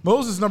one.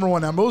 Moses is number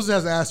one now. Moses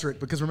has an asterisk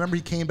because remember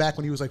he came back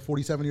when he was like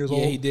 47 years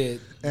old. Yeah, he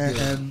did.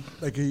 And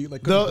he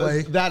couldn't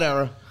play. That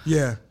era.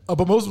 Yeah,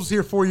 but Moses was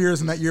here 4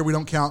 years, and that year we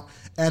don't count.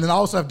 And then I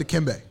also have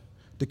Dikembe.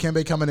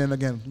 Dikembe coming in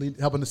again,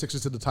 helping the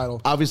Sixers to the title.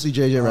 Obviously,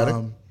 J.J.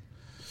 Redick.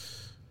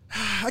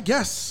 I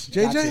guess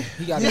JJ.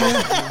 He got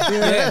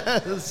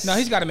No,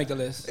 he's got to make the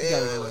list. They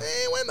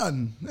ain't win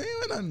nothing. They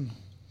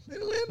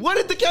didn't win. What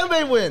did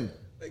Dikembe win?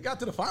 They got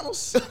to the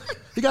finals.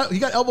 he got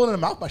elbowed in the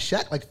mouth by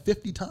Shaq like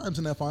 50 times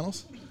in that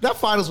finals. That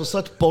finals was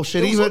such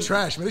bullshit. It was so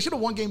trash, man. They should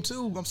have won game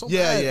 2. I'm so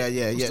mad.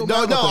 Yeah. I'm still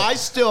No, mad about that. I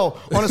still,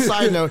 on a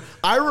side note,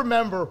 I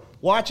remember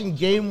watching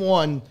game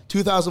 1,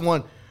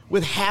 2001,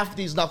 with half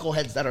these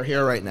knuckleheads that are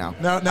here right now.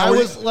 Now I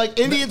was like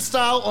Indian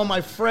style on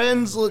my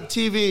friend's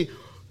TV.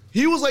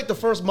 He was like the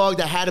first mug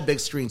that had a big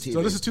screen TV.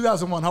 So this is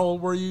 2001. How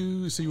old were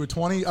you? So you were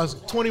 20? I was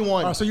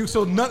 21.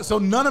 So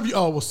none of you.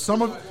 Oh well,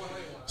 some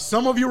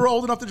of you were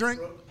old enough to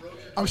drink.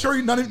 I'm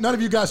sure none of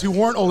you guys who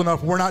weren't old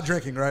enough were not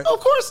drinking, right? Of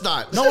course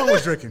not. No one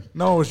was drinking.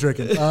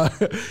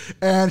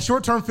 And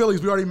short-term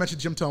Phillies. We already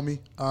mentioned Jim Tomey.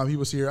 He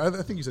was here. I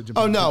think you said Jim.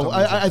 Oh Jim no, Tomey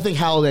was here. I think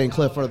Halliday and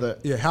Cliff are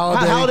the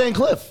Halliday and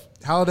Cliff.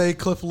 Halliday,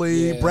 Cliff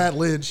Lee, Brad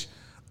Lidge,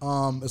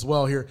 as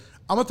well here.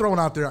 I'm gonna throw one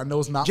out there. I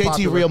know it's not JT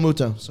popular. Real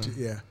Muto. Sorry.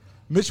 Yeah,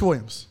 Mitch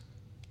Williams.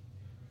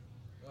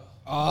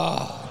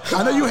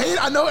 I know you hate.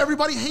 I know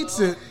everybody hates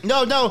it.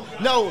 No.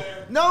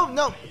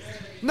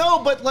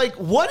 But like,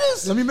 what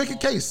is? Let me make a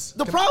case.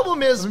 The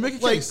problem is, Let me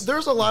make a like, case.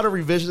 there's a lot of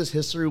revisionist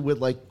history with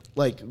like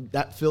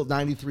that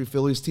 93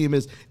 Phillies team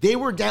is, they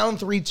were down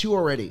 3-2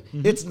 already.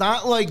 It's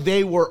not like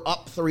they were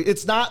up 3.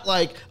 It's not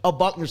like a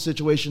Buckner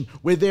situation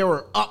where they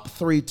were up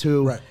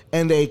 3-2 Right.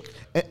 and they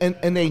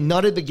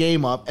nutted the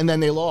game up and then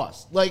they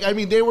lost. Like, I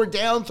mean, they were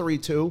down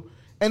 3-2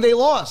 and they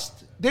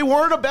lost. They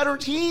weren't a better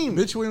team.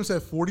 Mitch Williams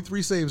had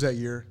 43 saves that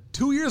year.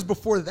 2 years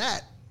before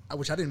that,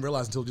 which I didn't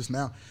realize until just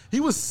now, he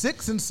was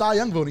 6th in Cy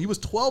Young voting. He was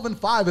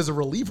 12-5 as a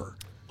reliever.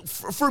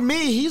 For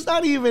me, he's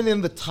not even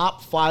in the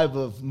top 5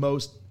 of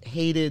most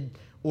hated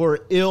or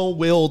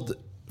ill-willed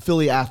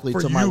Philly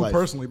athletes For of my you life.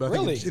 personally, but I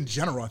Really? think in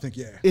general, I think,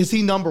 yeah. Is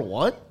he number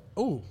 1?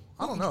 Oh,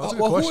 I don't know. That's a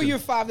good Well, who are question. your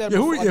 5 that are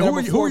who before- that are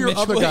are before your Mitch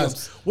other Williams?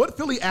 guys? What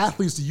Philly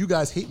athletes do you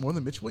guys hate more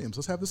than Mitch Williams?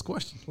 Let's have this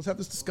question. Let's have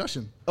this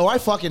discussion. Oh, I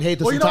fucking hate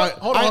this Well, you know entire. what?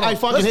 Hold on, hold on. I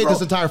fucking Let's hate throw-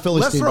 this entire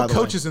Phillies Let's team. throw by the way.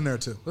 coaches in there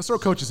too. Let's throw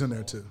coaches in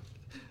there too.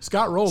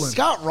 Scott Rowland.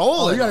 Scott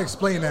Rowland. Oh, you gotta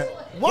explain that.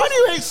 Why do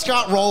you hate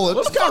Scott Rowland?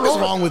 What the fuck is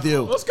wrong with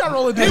you? What's Scott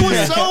Rowland do?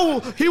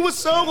 He was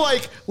so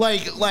like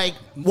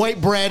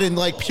white bread and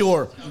like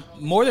pure.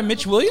 More than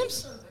Mitch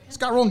Williams?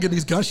 Scott Rowland getting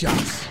these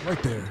gunshots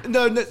right there.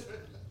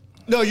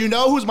 No. You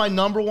know who's my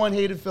number 1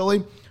 hated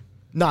Philly?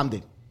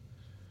 Namdi.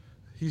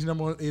 He's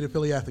number 1 hated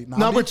Philly athlete.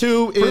 Number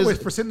 2 is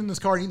for sitting in his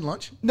car eating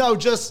lunch. No,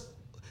 just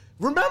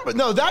remember.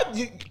 No, that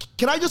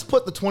can I just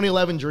put the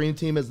 2011 Dream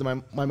Team as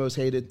my most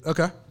hated?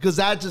 Okay. Because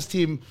that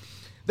team,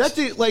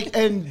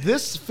 and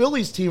this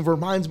Phillies team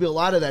reminds me a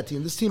lot of that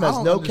team. This team has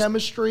no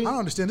chemistry. I don't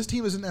understand. This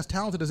team isn't as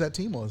talented as that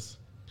team was.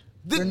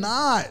 They're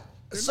not.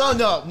 So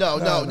no.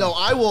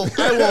 I will.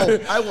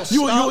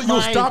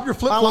 You'll stop your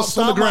flip-flops I will on the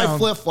stop my ground.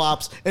 flip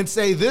flops and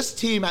say this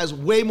team has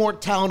way more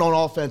talent on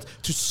offense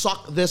to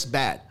suck this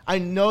bad. I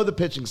know the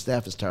pitching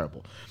staff is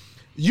terrible.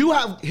 You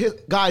have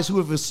guys who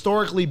have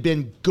historically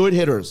been good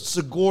hitters.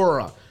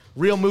 Segura,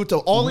 Real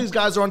Muto. All these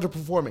guys are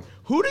underperforming.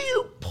 Who do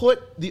you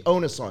put the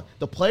onus on?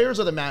 The players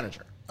or the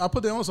manager? I'll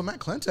put the onus on Matt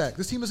Klentak.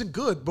 This team isn't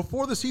good.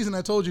 Before the season,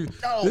 I told you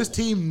this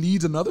team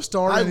needs another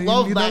starter. I and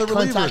love needs Matt another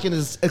reliever. Klentak in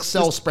his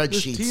Excel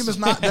spreadsheets. This team is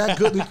not that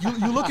good.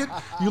 You look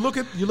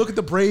at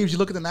the Braves. You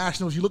look at the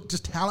Nationals. You look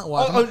just talent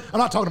wise. I'm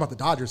not talking about the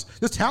Dodgers.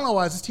 Just talent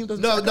wise, this team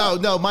doesn't.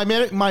 No.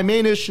 My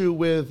main issue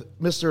with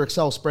Mr.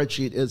 Excel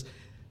spreadsheet is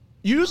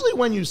usually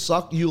when you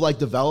suck, you like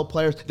develop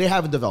players. They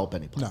haven't developed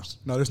any players.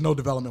 No, there's no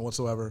development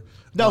whatsoever.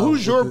 Now,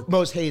 who's your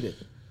most hated?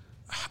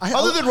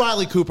 Other than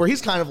Riley Cooper,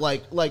 he's kind of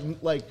like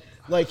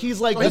he's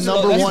like the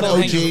number that's 1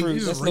 low-hanging OG. fruit.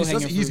 That's That's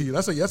low-hanging easy. fruit.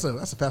 That's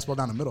a fastball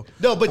down the middle.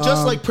 No, but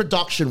just like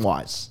production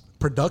wise.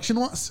 Production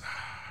wise,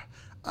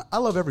 I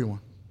love everyone.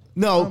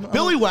 No,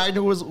 Billy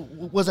Wagner was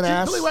an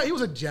ass. Billy White, he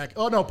was a jack.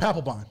 Oh no,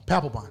 Papelbon.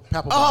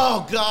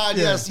 Oh God,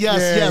 yes.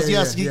 Yes,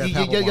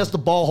 the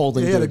ball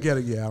holding. Yeah, dude.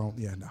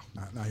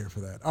 Not here for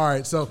that. All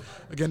right, so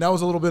again, that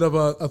was a little bit of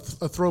a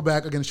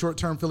throwback. Again,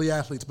 short-term Philly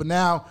athletes, but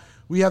now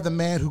we have the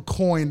man who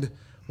coined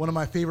one of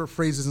my favorite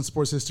phrases in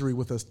sports history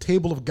with us,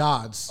 Table of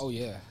Gods. Oh,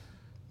 yeah.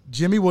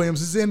 Jimmy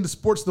Williams is in the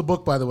Sports the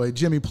Book, by the way.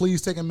 Jimmy,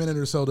 please take a minute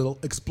or so to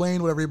explain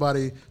to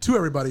everybody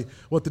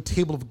what the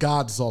Table of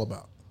Gods is all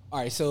about. All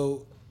right,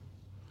 so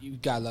you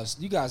guys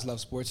love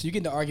sports. You get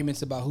into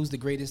arguments about who's the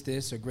greatest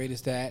this or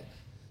greatest that.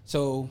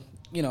 So,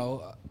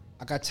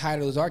 I got tired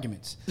of those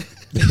arguments.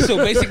 So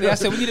basically, I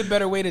said we need a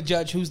better way to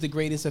judge who's the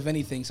greatest of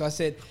anything. So I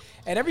said,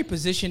 at every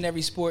position,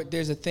 every sport,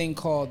 there's a thing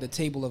called the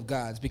Table of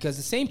Gods because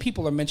the same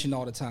people are mentioned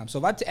all the time. So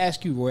if I had to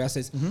ask you, Roy, I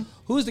says,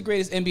 who's the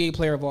greatest NBA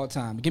player of all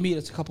time? Give me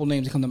a couple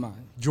names that come to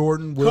mind.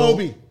 Jordan, Will.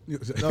 Kobe.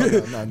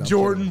 No.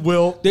 Jordan,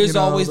 Will. There's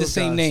always the those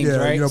same guys. names, Yeah,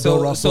 right? Bill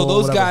So Russell,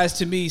 those whatever. guys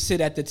to me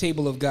sit at the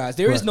Table of Gods.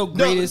 There is no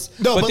greatest,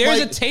 No, but but there's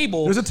like- a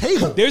table. There's a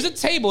table. There's a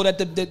table that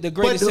the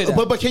greatest sit at.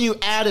 But can you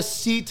add a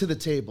seat to the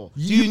table?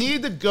 Do you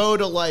need to go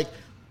to like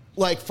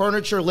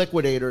furniture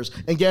liquidators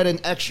and get an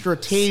extra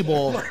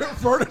table?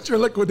 Furniture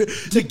liquid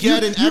To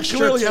get an you extra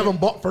clearly ta- haven't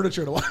bought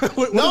furniture in a while.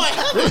 No, I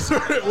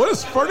haven't. What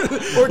is furniture?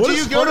 Or do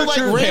you go to like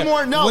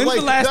Raymore? No. When's like,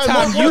 the last no, time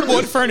more you importantly-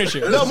 bought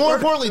furniture? No, more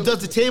importantly, does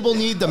the table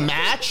need to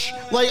match?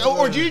 Like,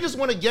 or do you just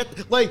want to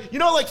get like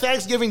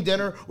Thanksgiving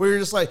dinner where you're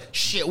just like,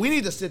 shit, we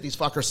need to sit these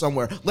fuckers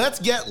somewhere. Let's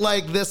get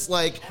like this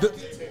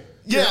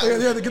Yeah,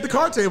 get the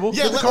card table.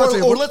 Yeah, Get the card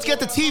table. or let's get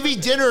the TV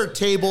dinner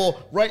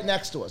table right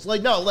next to us.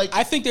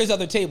 I think there's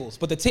other tables,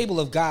 but the Table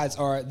of Gods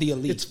are the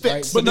elite. It's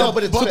fixed. Right?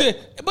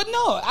 But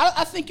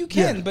I think you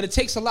can, Yeah. but it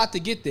takes a lot to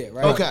get there,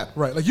 right? Okay.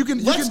 Right, like you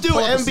can. Let's do pull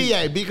up a seat.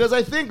 NBA because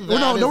I think that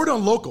No, we're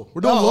doing local.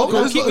 We're doing Oh, local.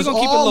 okay. This We're is gonna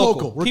keep it all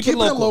local. We're Keep it keeping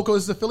it local. local.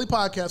 This is a Philly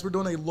podcast. We're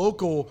doing a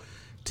local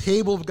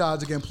Table of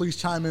Gods. Again, please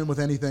chime in with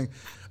anything.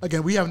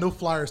 Again, we have no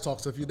Flyers talk,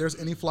 so if there's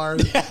any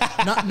Flyers,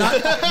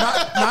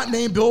 not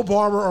named Bill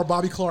Barber or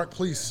Bobby Clark,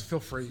 please feel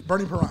free.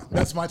 Bernie Perron,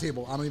 that's my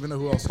table. I don't even know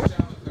who else.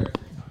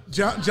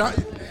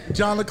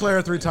 John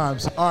LeClaire 3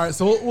 times. All right,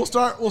 so we'll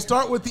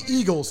start with the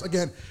Eagles.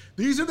 Again,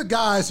 these are the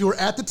guys who are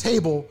at the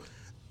table,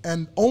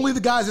 and only the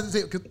guys at the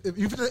table. 'Cause if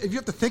you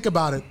have to think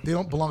about it, they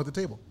don't belong at the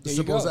table. There As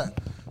you simple as go. that.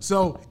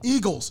 So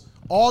Eagles,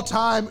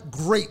 all-time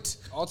great.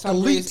 All-time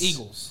Elites. greatest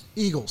Eagles.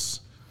 Eagles.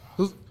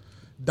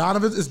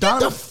 Donovan is Get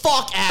Donovan. the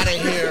fuck out of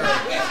here.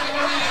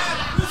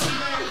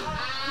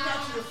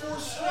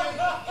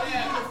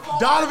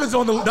 Donovan's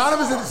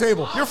at the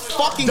table. You're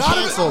fucking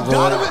canceled, bro.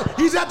 Donovan,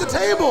 he's at the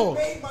table.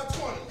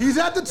 He's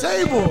at the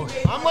table.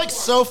 I'm like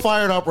so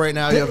fired up right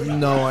now. You have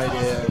no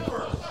idea.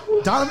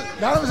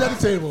 Donovan's at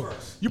the table.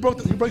 You broke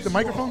the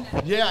microphone?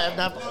 Yeah, I have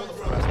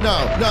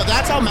no.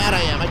 That's how mad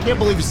I am. I can't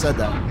believe you said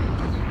that.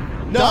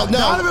 No.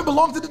 Donovan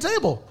belongs at the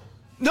table.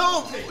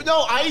 No.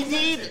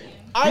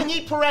 I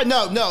need Perez.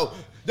 No.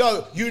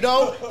 You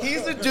know,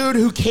 he's the dude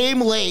who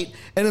came late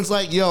and it's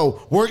like,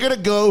 yo, we're gonna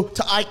go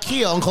to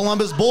IKEA on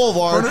Columbus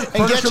Boulevard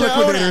and get your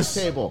own ass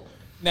table.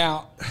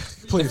 Now,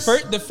 Please.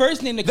 the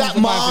first name that comes That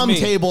to mind mom for me,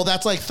 table,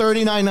 that's like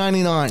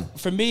 $39.99.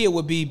 for me, it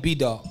would be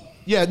B-Dog.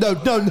 Yeah, no.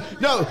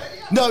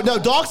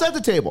 Doc's at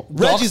the table.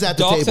 Reggie's at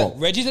the table.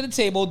 Reggie's at the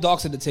table.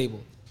 Doc's at the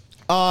table.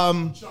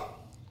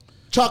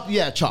 Chuck.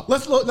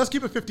 Let's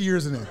keep it 50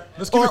 years in there.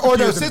 Let's keep Or it 50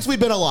 no, years in since there. we've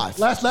been alive.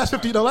 last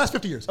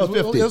 50 years. Oh,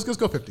 50. Let's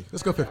go 50.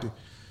 Let's go 50.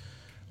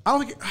 I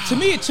don't think To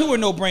me, two are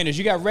no-brainers.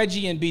 You got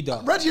Reggie and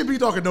B-Dog. Reggie and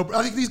B-Dog are no.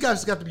 I think these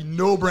guys got to be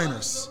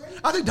no-brainers.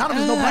 I think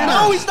Donovan's no-brainer.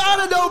 No, he's not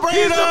a no-brainer.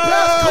 He's the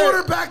best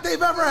quarterback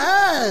they've ever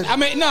had. I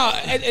mean, no.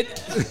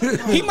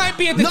 He might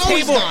be at the No,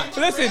 he's table. not.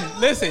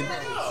 Listen.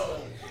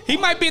 He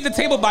might be at the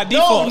table by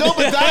default. No,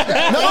 but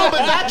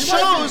that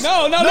shows.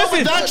 Listen.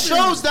 But that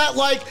shows that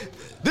like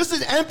this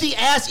is empty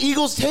ass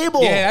Eagles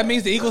table. Yeah, that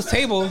means the Eagles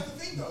table.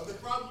 The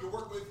problem you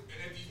work with an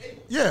empty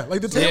table. Yeah,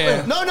 like the table.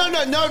 Yeah.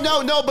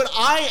 No. But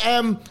I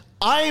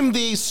am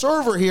the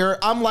server here.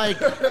 I'm like,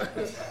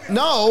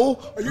 no,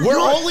 we're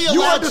only allowed.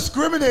 You are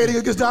discriminating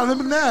against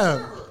Donovan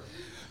McNabb.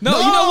 No,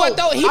 you know what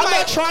though? I'm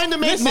not trying to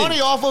make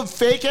money off of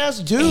fake ass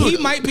dude. He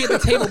might be at the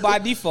table by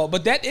default,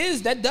 but that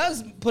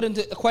does put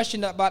into a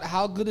question about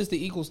how good is the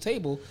Eagles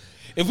table.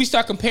 If we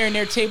start comparing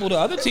their table to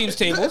other teams'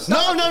 tables, No.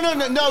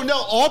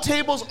 All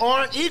tables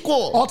aren't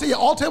equal. All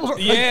tables are.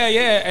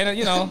 and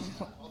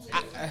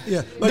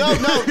Yeah. No.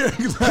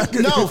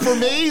 No, for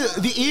me,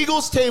 the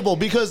Eagles table,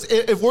 because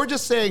if we're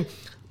just saying,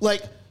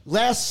 like,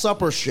 Last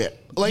Supper shit.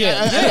 Like,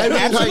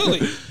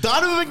 absolutely. Like,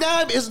 Donovan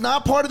McNabb is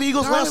not part of the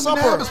Eagles' Last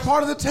Donovan Supper. McNabb is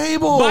part of the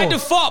table. by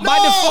default,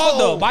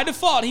 No! by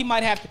default, he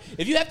might have to.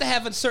 If you have to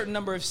have a certain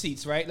number of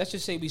seats, right? Let's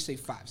just say we say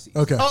 5 seats.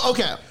 Okay. Oh,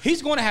 okay.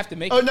 He's going to have to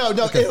make. Oh, no.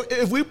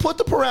 If we put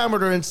the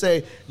parameter and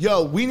say,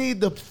 yo, we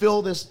need to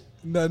fill this.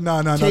 No.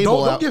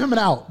 Table Don't out. give him an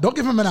out. Don't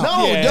give him an out.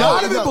 No, Yeah.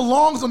 Donovan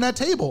belongs on that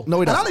table. No,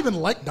 he And I doesn't. don't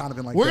even like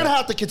Donovan like We're that. going to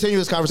have to continue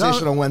this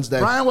conversation on Wednesday.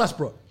 Brian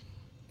Westbrook.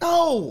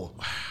 No.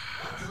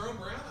 Jerome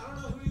Brown, I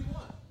don't know who you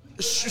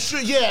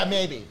want. Yeah,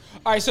 maybe.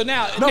 All right, so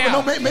now,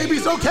 Maybe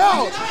so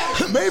count.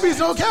 Maybe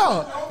so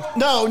count.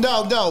 No.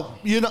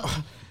 You know,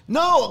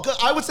 no.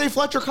 I would say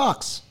Fletcher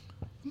Cox.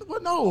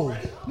 What? No.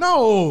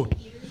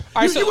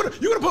 All right,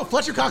 You're gonna put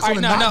Fletcher Cox All on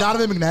right, and no, not no.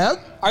 Donovan McNabb?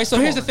 All right, so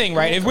here's the thing,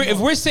 right? If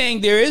we're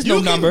saying there is no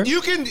number,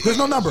 There's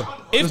no number.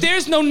 if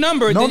there's no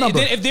number, No then, number.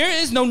 then if there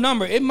is no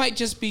number, it might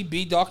just be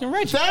B-Dog and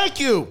Reggie. Thank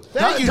you,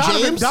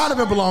 James.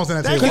 Donovan belongs on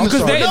that Thank table. you, I'm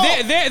Mr.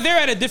 sorry. No. They're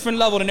at a different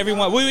level than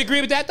everyone. Will we agree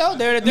with that though?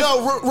 They're at a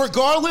different. No,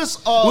 regardless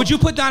of. Would you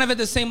put Donovan at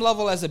the same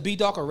level as a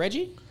B-Dog or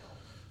Reggie?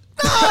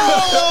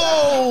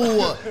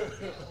 No.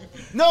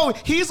 No,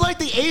 he's like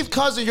the 8th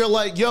cousin. You're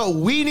like, yo,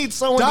 we need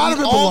someone Donovan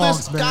to eat all belongs,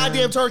 this man.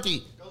 goddamn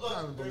turkey.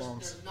 Donovan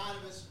belongs. There's none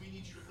of us. We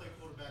need you to play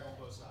quarterback on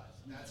both sides.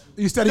 That's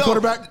You steady No.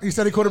 quarterback? You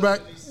steady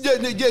quarterback?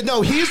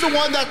 No, he's the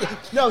one that.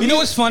 No, You know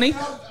what's funny?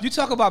 You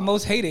talk about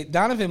most hated.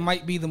 Donovan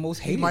might be the most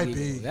hated. might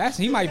leader.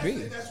 be. He might be.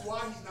 That's why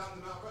he's not in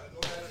the Mount Rushmore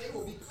on that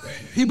table.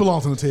 Because He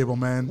belongs on the table,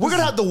 man. We're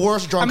gonna have the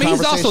worst I drunk mean,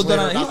 he's conversation also done.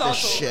 later He's about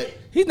this also. shit.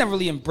 He's never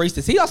really embraced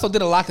this. He also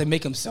did a lot to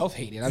make himself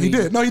hated. I He mean,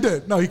 did. No, he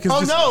did. No, he could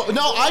Oh just.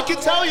 no, I can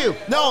tell you.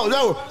 No.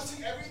 everything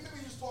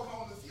we just talking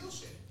about on the field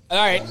shit. All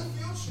right.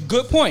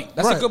 Good point.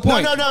 That's a Right. good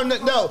point.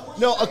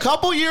 No. A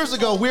couple years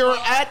ago, we were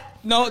at.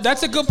 No,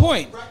 that's a good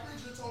point. Records,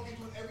 you're talking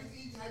doing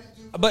everything he had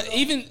to do. But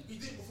even He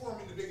didn't perform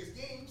in the biggest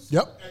games.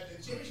 Yep. At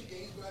the championship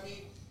games, but I mean,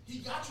 he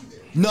got you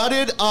there.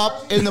 Nutted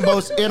up in the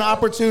most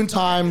inopportune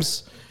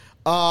times.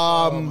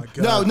 my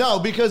God. No,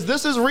 because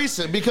this is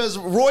recent. Because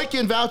Roy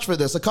can vouch for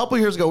this. A couple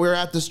years ago, we were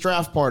at this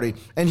draft party,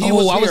 and he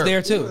was here. I was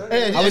there too.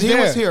 And, I was and he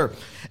there. was here,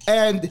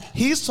 and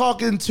he's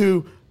talking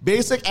to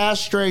basic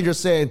ass strangers,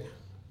 saying,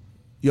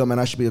 "Yo, man,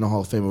 I should be in the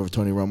Hall of Fame over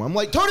Tony Romo." I'm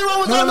like, Tony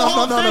Romo's not in the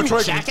Hall of Fame.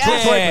 Troy jackass."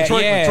 Aikman.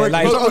 Troy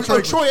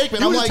Aikman.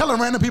 You I'm were like,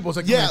 telling random people, it's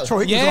like, Yeah.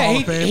 Troy Aikman's Yeah, in the Hall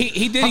he- of Fame.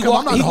 he did. How He come I'm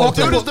walked- not in he the Hall of walked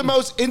Fame? Dude is the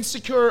most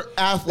insecure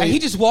athlete. Like, he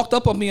just walked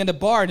up on me in the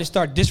bar and just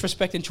started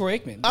disrespecting Troy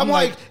Aikman. I'm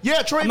like,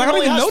 yeah, Troy I'm Aikman like, I don't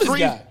only even has know this 3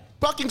 guy.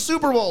 fucking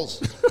Super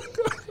Bowls.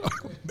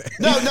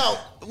 No,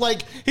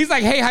 like, He's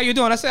like, hey, how you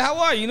doing? I said, how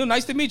are you? You know,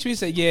 nice to meet you. He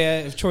said, yeah,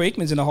 if Troy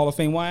Aikman's in the Hall of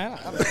Fame, why?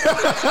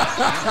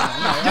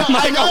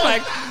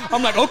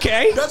 I'm like,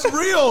 okay. That's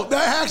real.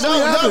 That actually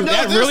happened.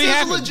 That this really is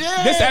happened. legit.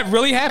 That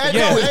really happened.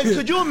 And, Yeah. and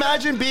could you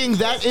imagine being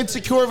that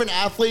insecure of an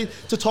athlete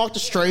to talk to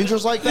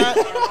strangers like that?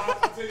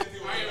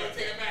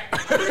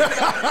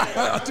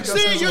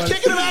 See, you're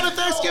kicking him out of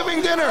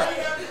Thanksgiving dinner.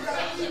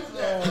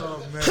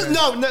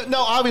 No,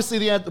 obviously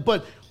the answer,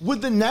 but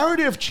would the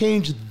narrative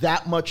change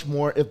that much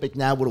more if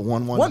McNabb would have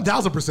won one?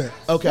 1,000%.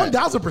 Okay.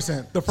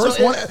 1,000%. The first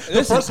So, one,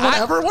 listen, first one I-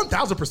 ever, But I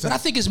 1,000%.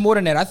 think it's more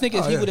than that. I think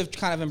if he yeah. would have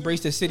kind of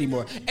embraced the city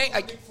more.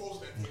 Hey,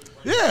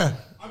 Yeah.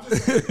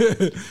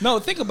 No,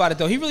 think about it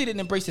though. He really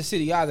didn't embrace the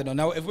city either, though.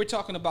 Now, if we're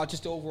talking about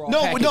just the overall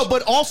package,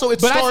 but also it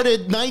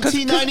started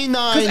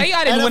 1999. Because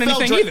AI didn't win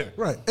anything either.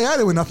 Right. AI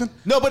didn't win nothing.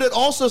 No, but it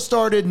also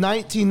started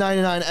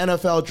 1999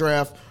 NFL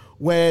draft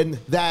when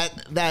that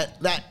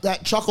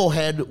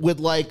chucklehead with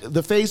like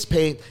the face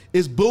paint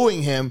is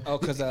booing him. Oh,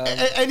 because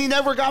and he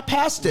never got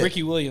past it.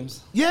 Ricky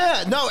Williams.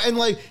 Yeah, no, and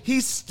like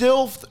he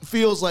still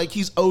feels like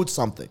he's owed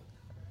something.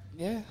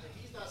 Yeah.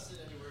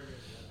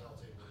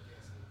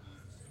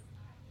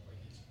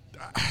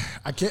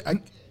 I can't.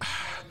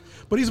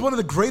 But he's one of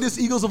the greatest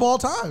Eagles of all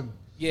time.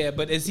 Yeah,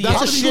 but is he?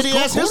 That's a He's a shitty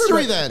ass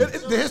history then.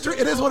 The history.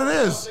 It is what it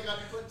is.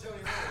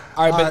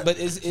 All right, but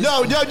is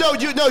No,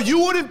 you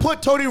wouldn't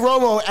put Tony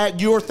Romo at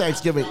your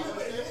Thanksgiving.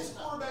 This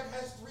quarterback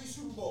has 3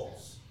 Super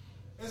Bowls.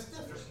 That's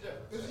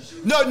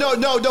different.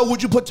 No.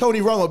 Would you put Tony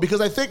Romo?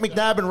 Because I think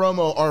McNabb and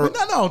Romo are.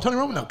 No, Tony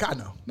Romo. No,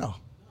 God, no.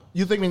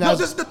 You think McNabb? No,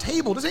 this is the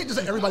table. This ain't just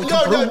everybody. No.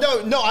 come through. I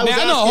was Man,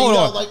 asking. hold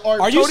on. Like,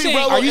 are you Tony saying?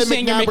 Romo Are you and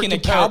saying you're McNabb making a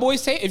comparable?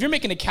 Cowboys table? If you're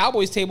making a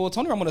Cowboys table,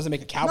 Tony Romo doesn't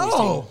make a Cowboys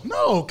table.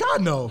 No,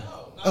 God, no.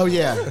 Oh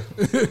yeah.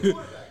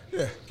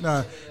 Yeah,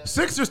 no.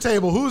 Sixers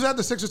table. Who's at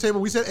the Sixers table?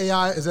 We said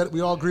AI. Is that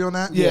we all agree on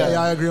that? Yeah.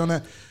 AI agree on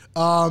that.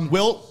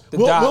 Wilt.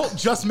 Wilt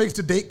just makes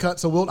the date cut,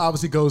 so Wilt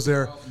obviously goes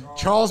there.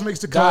 Charles makes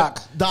the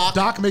cut.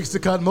 Doc makes the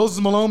cut. Moses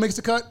Malone makes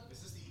the cut.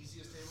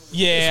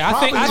 Yeah, I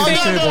think.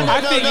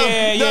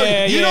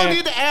 You don't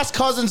need to ask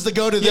Cousins to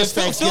go to this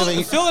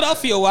Thanksgiving.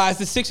 Philadelphia-wise,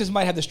 the Sixers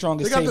might have the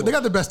strongest table. They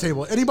got the best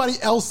table. Anybody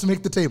else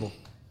make the table?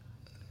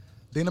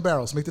 Dana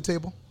Barros make the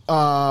table.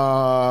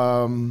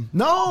 No.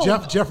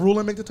 Jeff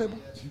Rulin make the table.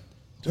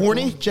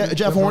 Horny?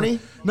 Jeff Horny?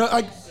 No,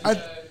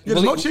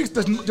 does Mo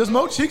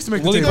Cheeks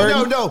make the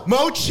table? No.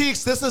 Mo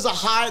Cheeks. This is the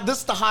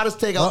hottest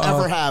take I'll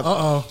ever have.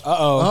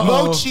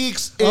 Mo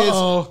Cheeks is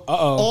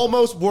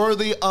almost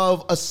worthy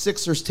of a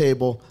Sixers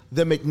table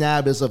than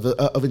McNabb is of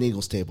an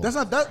Eagles table. That's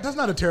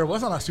not a terrible.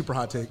 That's not a super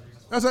hot take.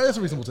 That's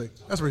a reasonable take.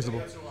 That's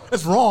reasonable.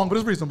 It's wrong, but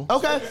it's reasonable.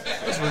 Okay.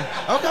 That's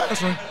right. Okay.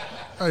 That's right.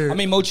 I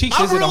mean, Mo Cheeks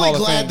I'm is in the Hall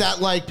really of Fame. glad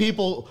that like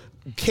people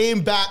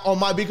came back on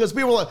because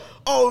people were like,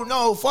 oh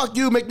no, fuck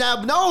you,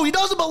 McNabb. No, he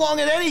doesn't belong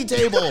at any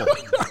table.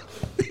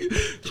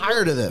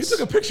 Tired of this. He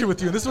took a picture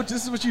with you. This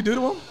is what you do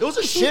to him? It was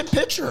a shit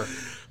picture.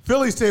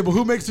 Phillies table.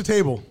 Who makes the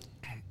table?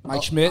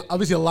 Mike Schmidt.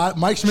 Obviously, a lot.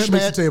 Mike Schmidt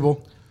makes the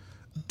table.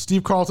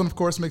 Steve Carlton, of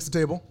course, makes the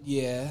table.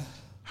 Yeah.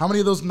 How many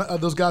of those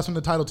guys from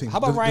the title team? How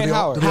about Ryan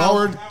Howard?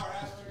 Howard.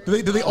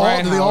 Do they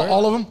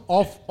all of them?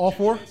 All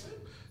 4?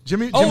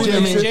 Jimmy.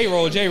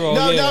 J-Roll.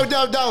 No.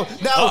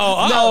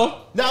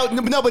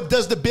 But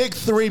does the big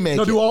 3 make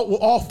No, it? do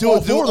all 4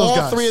 of those guys.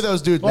 All 3 of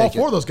those dudes all make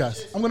 4 it. of those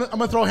guys. I'm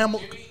gonna throw Hamill.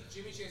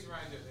 Jimmy Chase and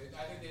Ryan did it.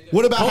 I think they did.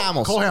 What about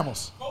Hamels? Cole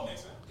Hamels. Cole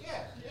makes it.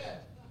 Yeah.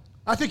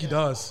 I think he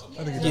does.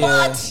 I think he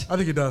does. What? I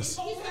think he does.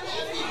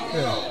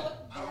 Yeah.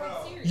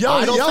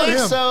 I don't think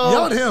so.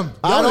 Yell at him.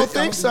 I don't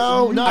think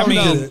so. No, I no.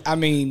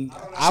 mean,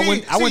 I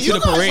went to you the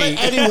guys parade.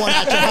 let anyone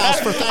at your house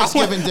for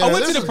Thanksgiving dinner. I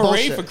went to This the is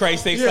parade bullshit. for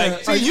Christ's sake. Yeah.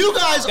 Like, See, you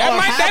guys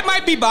that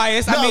might be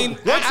biased. No, I mean,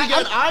 once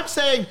again, I'm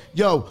saying,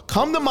 yo,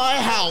 come to my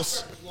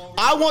house.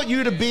 I want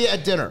you to be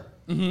at dinner.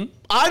 Mm-hmm.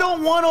 I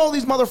don't want all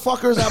these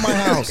motherfuckers at my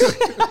house.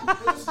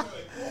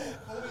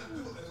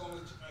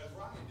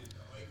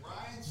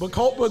 But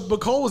Cole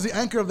was the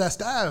anchor of that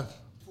staff.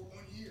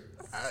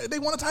 They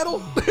won a title.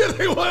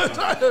 They won a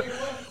title,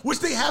 which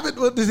they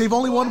haven't. They've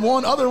only won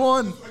one other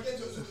one.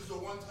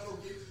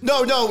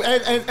 No,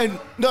 and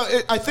no.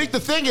 I think the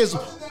thing is,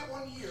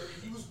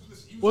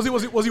 Was he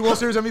World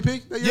Series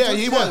MVP? that year yeah, too?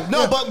 he was.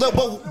 No, Yeah.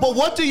 but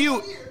what do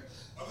you?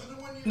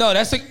 no,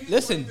 that's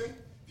listen.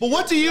 But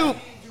what do you?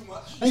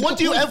 What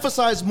do you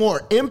emphasize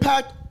more,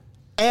 impact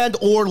and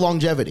or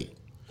longevity?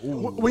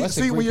 When That's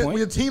a see, great when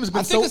your team's been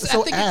I think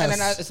so it's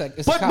ass. a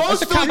But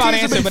most it's a of the cop-out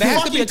teams have answer, been but it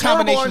has to be a fucking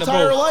terrible combination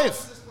our of entire both.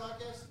 life.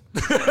 I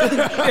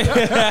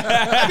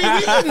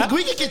mean,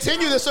 we can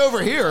continue this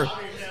over here. I'm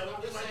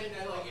just saying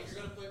that like if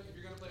you're gonna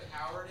put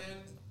Howard in,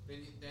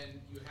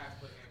 then you have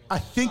to put Hamilton. I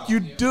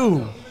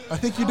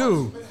think you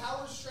do. But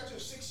Howard's stretch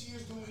of 6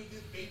 years doing what he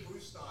did Babe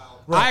Ruth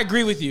style. I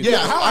agree with you.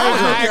 Yeah,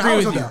 I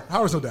agree with you.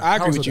 Howard's no doubt. I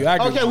agree with you. I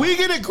agree. Okay, we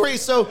can agree.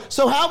 So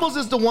Hamels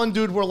is the one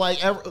dude where like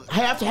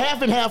half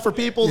and half for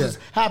people Yeah. is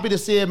happy to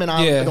see him, and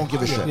I don't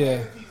give a shit.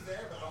 Yeah.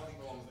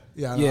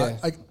 Yeah. Yeah.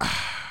 Like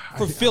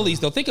For Phillies,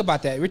 though, think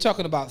about that. We're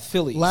talking about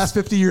Phillies. last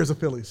 50 years of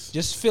Phillies.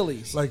 Just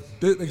Phillies. Like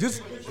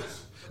this.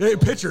 Yeah,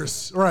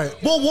 pitchers, right?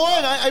 Well,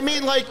 one, I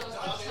mean, like,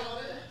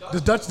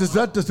 Does Dutch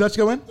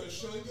go in?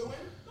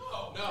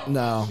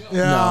 no,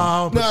 Yeah,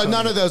 I won't put no, Schilling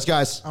none in. of those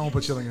guys. I won't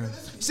put Schilling in.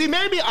 See,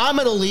 maybe I'm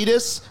an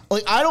elitist.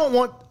 Like, I don't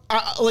want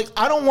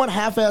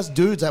half-assed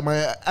dudes at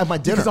my dinner.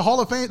 Because the Hall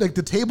of Fame, like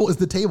the table is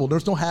the table.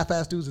 There's no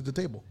half-ass dudes at the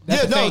table.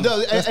 That's yeah, the thing.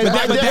 no, and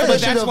But my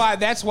definition of-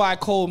 that's why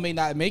Cole may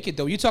not make it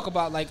though. You talk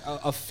about like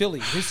a Philly,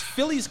 his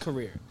Phillies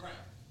career.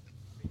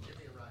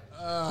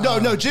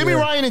 no, Jimmy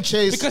Ryan and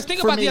Chase. Because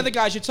think for about me- the other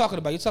guys you're talking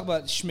about. You talk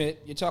about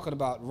Schmidt. You're talking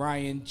about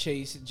Ryan,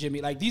 Chase,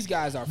 Jimmy. Like these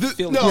guys are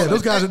Phillies. Yeah,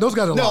 those guys are no,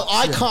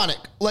 locks, yeah. iconic.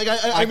 Like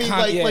I mean,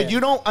 Icon- like you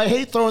don't. I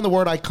hate throwing the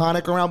word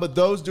iconic around, but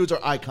those dudes are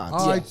icons.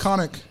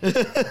 Iconic.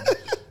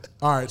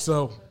 All right,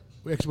 so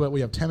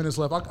we have 10 minutes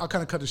left. I'll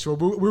kind of cut this short.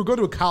 We'll go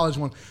to a college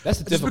one.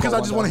 That's a just difficult because I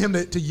just one,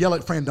 wanted him to yell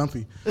at Fran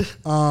Dunphy.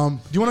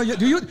 Do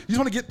you just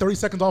want to get 30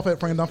 seconds off at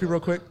Fran Dunphy real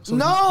quick? So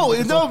No.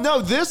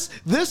 This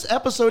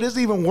episode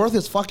isn't even worth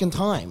his fucking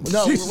time.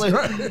 No.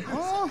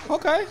 Oh,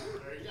 okay.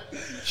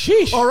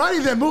 Sheesh.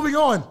 Alrighty then, moving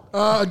on.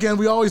 Again,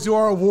 we always do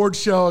our award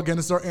show. Again,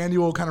 this is our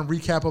annual kind of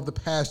recap of the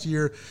past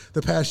year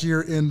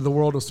in the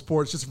world of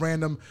sports. Just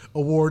random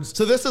awards.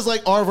 So this is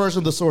like our version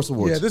of the Source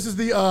Awards. Yeah, this is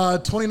the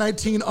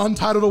 2019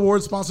 Untitled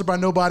Awards sponsored by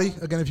Nobody.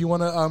 Again, if you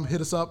want to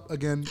hit us up,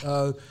 again,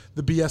 the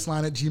BS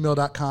line at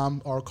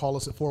gmail.com or call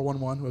us at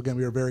 411. Again,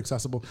 we are very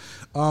accessible.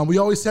 We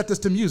always set this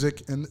to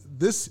music, and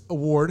this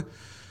award,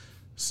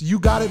 You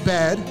Got It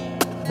Bad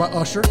by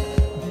Usher.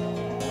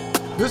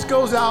 This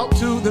goes out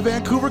to the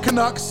Vancouver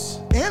Canucks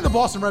and the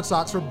Boston Red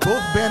Sox for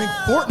both banning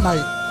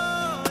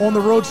Fortnite on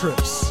the road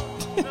trips.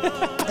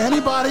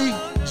 Anybody,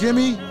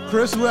 Jimmy,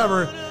 Chris,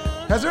 whoever,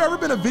 has there ever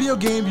been a video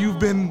game you've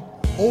been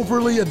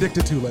overly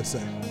addicted to, let's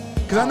say?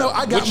 Because I know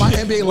I got my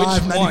NBA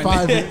Live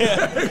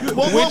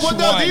 95.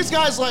 No, these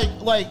guys like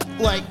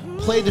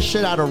played the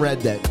shit out of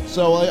Red Dead.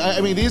 So I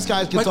mean, these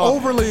guys can like talk.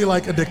 Overly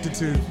like addicted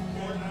to.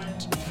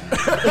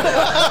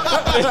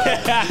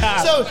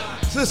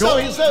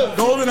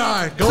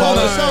 GoldenEye.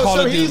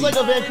 So he's like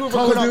a Vancouver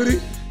Call of Duty.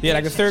 Yeah,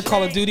 like the third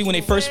Call of Duty when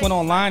they first went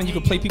online and you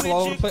could play people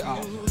all over the place.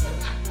 Oh,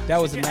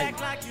 that was a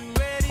nightmare.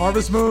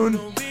 Harvest Moon,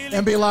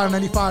 NBA Live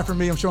 95 for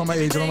me. I'm showing my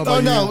age. I don't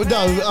know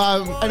about you.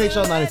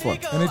 NHL 94.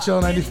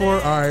 NHL 94. All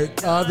right.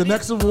 The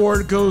next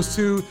award goes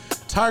to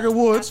Tiger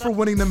Woods for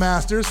winning the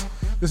Masters.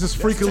 This is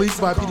Freak Elite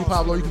by P.D.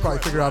 Pablo. You can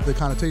probably figure out the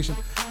connotation.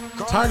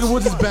 Tiger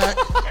Woods is back.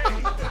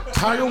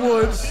 Tiger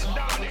Woods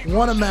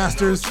won a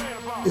Masters.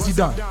 Is he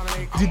done?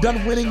 Is he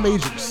done winning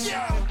majors?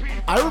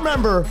 I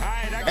remember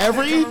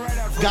every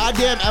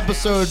goddamn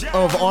episode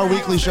of our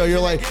weekly show. You're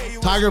like,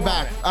 Tiger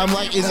back. I'm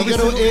like, is he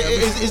gonna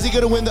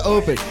win the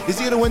Open? Is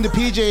he gonna win the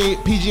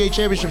PGA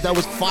Championship that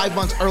was 5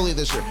 months early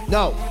this year?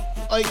 No.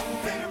 Like,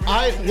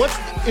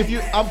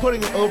 I'm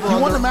putting an over. He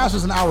won the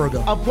Masters an hour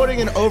ago. I'm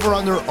putting an over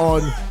under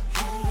on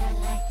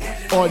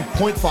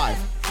 0.5.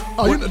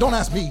 Oh, you don't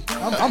ask me.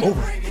 I'm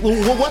over.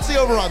 Well, what's the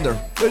over under?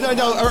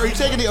 No, are you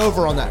taking the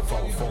over on that?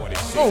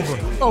 Over.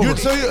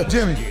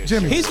 Jimmy.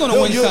 He's going to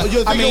win.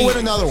 You'll win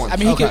another one. I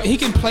mean, he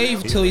can play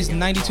until he's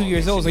 92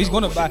 years old. So he's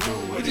going to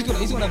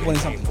he's going to win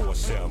something.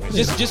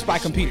 Just by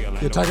competing.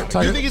 Yeah, Tiger.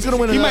 You think he's going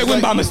to win? He might win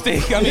by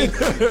mistake. I mean,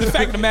 the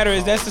fact of the matter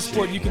is that's the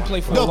sport you can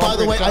play for. No, by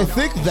the way, I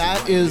think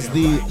that is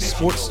the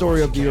sports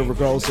story of the year,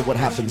 regardless of what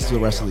happens to the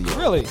rest of the year.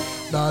 Really?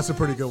 No, that's a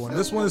pretty good one.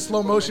 This one is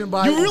Slow Motion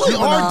by. You really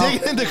are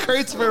digging into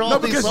crates for all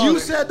these songs. No, because you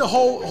said the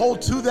whole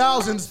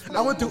 2000s.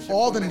 I went through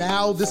all the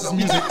Now This Is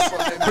Music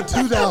for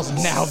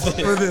 2000s. Now this.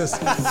 For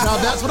this. Now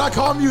that's what I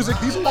call music.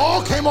 These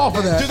all came off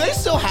of that. Do they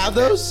still have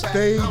those?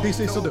 They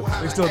still do.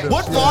 They still do.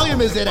 What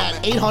volume is it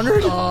at?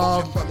 800?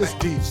 It's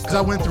deep because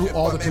I went through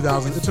all the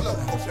 2000s. It took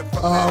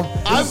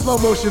this is Slow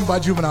Motion by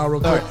Juvenile real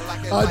quick.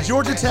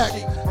 Georgia Tech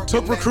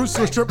took recruits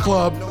to a strip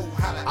club.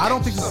 I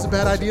don't think this is a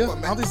bad idea. I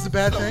don't think this is a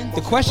bad thing.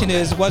 The question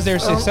is, was there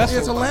successful?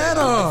 It's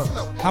Atlanta.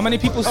 How many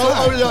people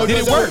saw it?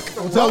 Did it work?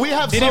 No, we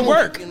have Did it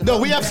work? No,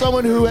 we have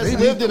someone who has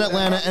lived in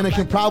Atlanta and it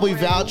can probably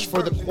vouch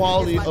for the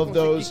quality of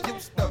those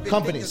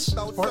companies.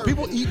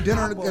 People eat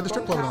dinner at the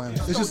strip club in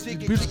Atlanta. It's just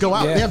people just go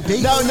out. Yeah. They have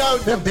dates. No,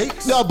 they have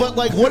dates. No, but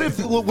like, would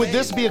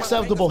this be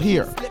acceptable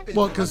here?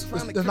 Well, because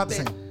it's not the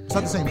same. It's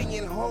not the same.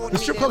 The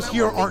strip clubs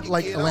here aren't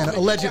like Atlanta,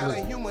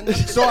 allegedly.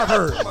 So I've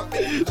heard.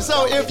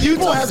 So if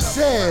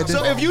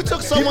you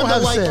took someone to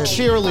like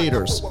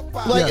cheerleaders,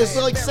 like Yes. it's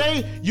like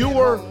say you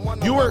were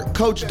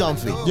Coach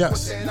Dunphy.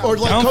 Yes. Or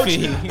like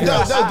Dunphy.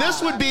 Coach. No,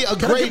 this would be a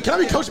great. Can I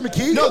be Coach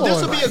McKee? No, Come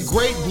this on. would be a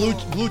great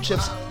blue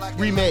chips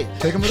remake.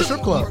 Take them to the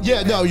strip club.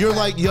 Yeah, no, you're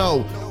like,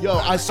 yo,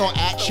 I saw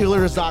at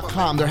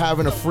cheerleaders.com they're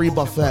having a free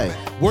buffet.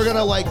 We're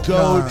gonna like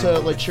go to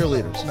like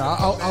cheerleaders. No,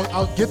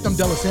 I'll get them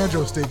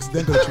D'Alessandro steaks,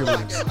 then go to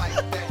cheerleaders.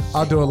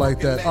 I'll do it like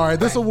that. All right,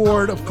 this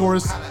award, of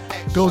course,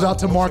 goes out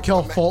to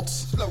Markel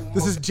Fultz.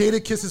 This is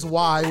Jada Kiss's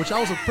Why, which I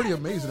was pretty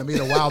amazing. I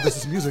mean, wow, this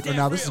is music, or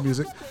now this is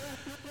music.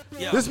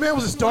 This man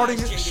was a starting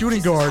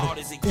shooting guard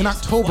in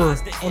October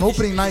on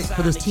opening night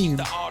for this team.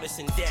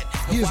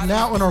 He is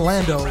now in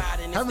Orlando.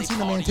 Haven't seen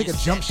the man take a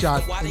jump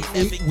shot in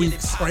 8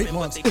 weeks or 8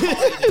 months.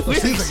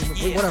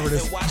 Whatever it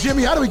is.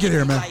 Jimmy, how do we get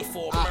here, man?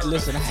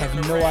 Listen, I have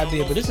no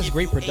idea, but this is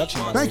great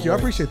production. Thank you. I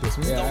appreciate this.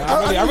 Man.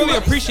 Yeah, I really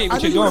appreciate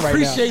what you're doing right now. I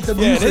appreciate the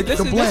music, this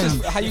the blend. This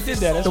is how you did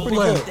that. That's The pretty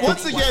blend. good.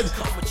 Once again,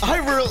 I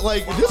really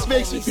like this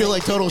makes me feel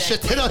like total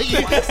shit. I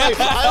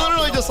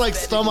literally just like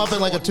stum up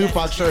in like a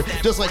Tupac shirt,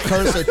 just like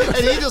cursing, and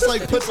he just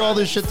like puts all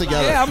this shit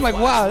together. Yeah, I'm like,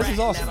 wow, this is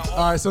awesome.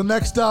 All right, so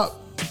next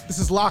up, this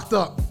is Locked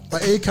Up by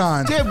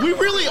Akon. Damn, we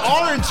really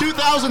are in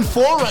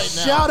 2004 right now.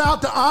 Shout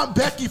out to Aunt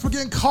Becky for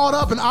getting caught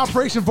up in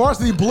Operation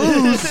Varsity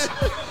Blues.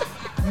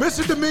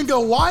 Mr. Domingo,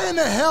 why in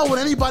the hell would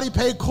anybody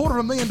pay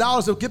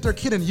 $250,000 to get their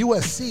kid in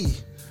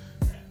USC?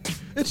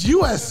 It's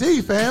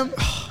USC, fam.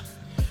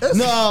 That's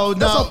No.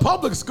 a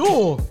public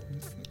school.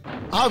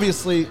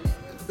 Obviously,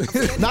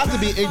 Not to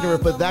be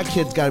ignorant, but that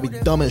kid's got to be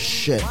dumb as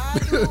shit.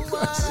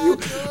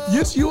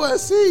 Yes,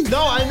 USC.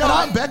 No, I know. And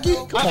I'm Becky.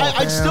 Come on, I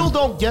fam. still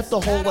don't get the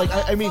whole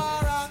I mean,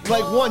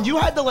 like one, you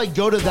had to like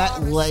go to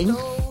that length.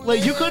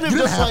 Like you could have didn't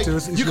just have like to.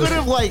 It's you could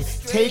have like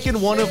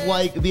taken one of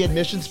like the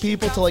admissions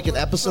people to like an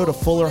episode of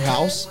Fuller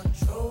House.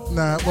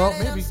 Nah, well,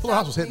 maybe Fuller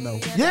House was hitting though.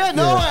 Yeah,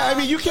 no, I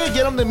mean you can't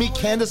get them to meet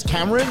Candace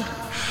Cameron.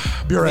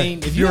 Be right. I mean,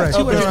 if you have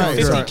You're right.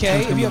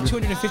 250K, if you have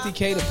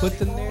 250K to put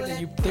them there,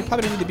 then they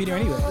probably don't need to be there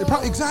anyway.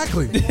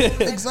 Exactly.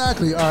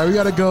 Exactly. All right, we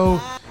got to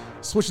go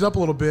switch it up a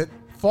little bit.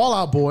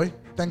 Fallout Boy,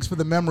 thanks for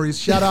the memories.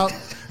 Shout out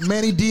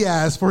Manny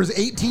Diaz for his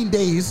 18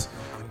 days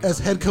as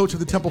head coach of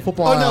the Temple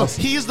Football Oh no, Owls.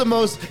 he's the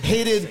most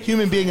hated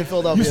human being in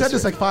Philadelphia. You said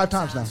this history. like 5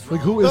 times now.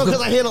 Like who is No, the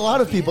because I hate a lot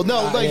of people.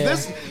 No, like yeah.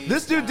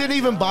 this dude didn't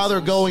even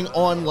bother going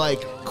on like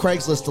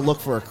Craigslist to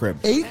look for a crib.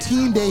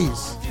 18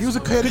 days? He was a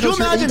head Could you coach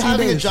for imagine 18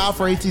 having days. a job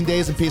for 18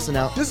 days and peacing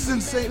out? This is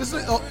insane.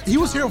 He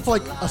was here for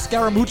like a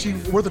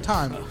Scaramucci worth of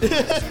time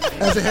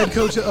as a head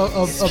coach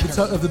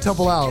of the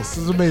Temple Owls.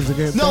 This is amazing.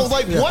 Again, No, thanks.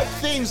 like Yeah. what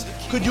things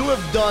could you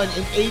have done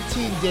in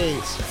 18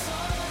 days?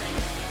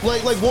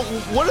 Like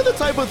what are the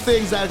type of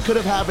things that could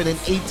have happened in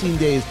 18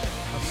 days?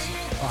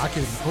 Oh, I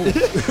can't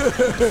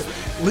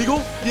even. Legal?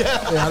 Yeah.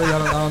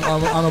 I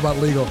don't know about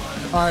legal.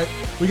 All right,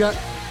 we got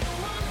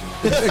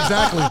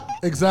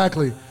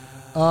exactly.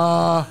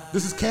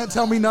 This is Can't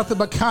Tell Me Nothing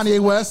But Kanye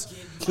West.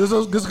 This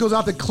goes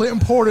out to Clinton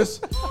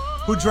Portis,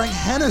 who drank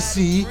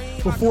Hennessy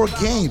before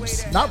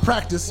games, not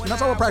practice. Not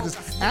talking about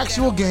practice,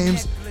 actual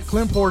games.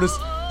 Clinton Portis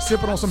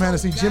sipping on some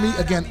Hennessy. Jimmy,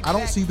 again, I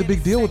don't see the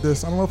big deal with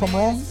this. I don't know if I'm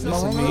wrong. Am I Listen,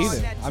 wrong? me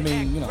either. I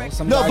mean,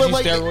 some No, guys but use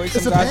like, steroids,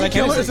 It's some a guys like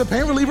painkiller. Hennessy. It's a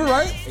pain reliever,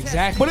 right?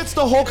 Exactly. But it's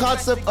the whole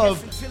concept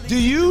of, do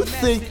you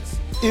think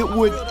it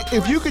would,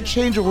 if you could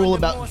change a rule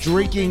about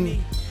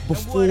drinking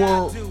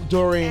before,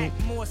 during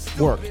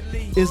work,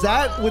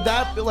 would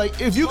that like,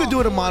 if you could do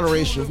it in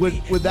moderation, would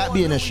that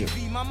be an issue?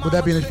 Would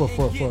that be an issue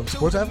for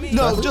sports athletes?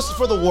 No, Athletes? just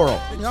for the world.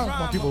 I don't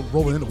want people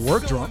rolling into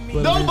work drunk.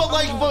 But No, I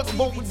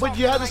mean, but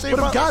you had the same But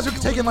if problem. guys are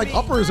taking like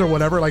uppers or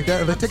whatever like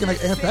that, if they're taking like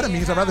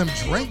amphetamines, I'd rather them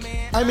drink.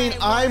 I mean,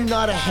 I'm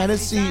not a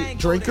Hennessy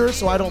drinker,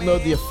 so I don't know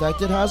the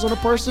effect it has on a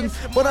person,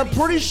 but I'm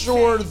pretty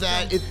sure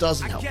that it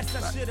doesn't help.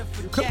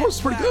 Clipboard's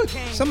pretty good.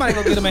 Somebody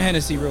go get him a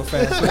Hennessy real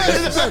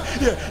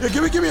fast. yeah,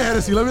 give me a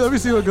Hennessy. Let me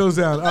see what goes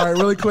down. All right,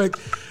 really quick.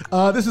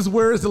 This is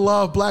Where Is the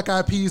Love? Black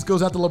Eyed Peas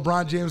goes out to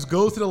LeBron James,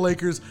 goes to the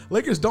Lakers.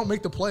 Lakers don't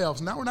make the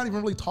playoffs. Now we're not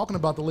even really talking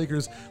about the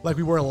Lakers like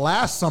we were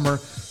last summer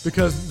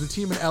because the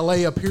team in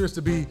LA appears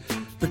to be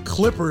the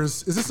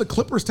Clippers. Is this a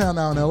Clippers town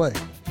now in LA?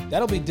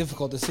 That'll be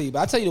difficult to see. But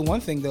I'll tell you the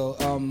one thing, though.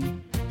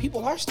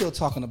 People are still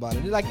talking about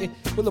it. Like,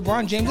 with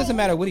LeBron James, it doesn't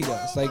matter what he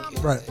does. Like,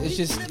 Right. it's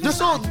just...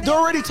 They're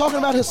already talking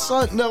about his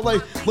son. No,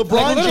 like LeBron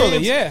Like, literally,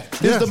 James yeah.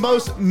 is the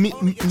most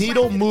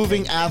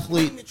needle-moving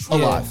athlete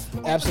alive.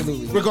 Yeah,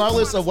 absolutely.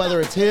 Regardless of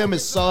whether it's him,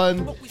 his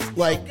son,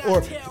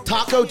 or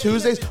Taco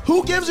Tuesdays.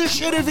 Who gives a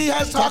shit if he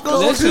has Taco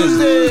Listen,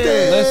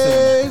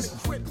 Tuesdays?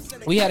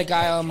 We had a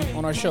guy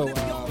on our show,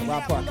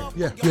 Rob Parker.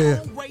 Yeah.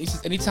 He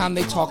says anytime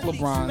they talk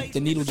LeBron, the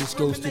needle just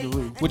goes through the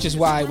roof. Which is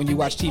why when you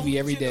watch TV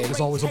every day, It's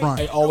always LeBron.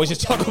 they always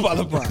just talk about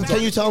LeBron.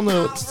 Can you tell him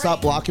to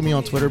stop blocking me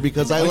on Twitter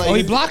because I like? Oh,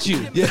 he blocked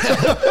you. Yeah.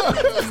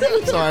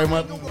 Sorry,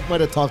 I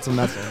might have talked some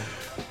mess.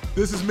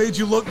 This is Made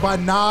You Look by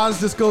Nas.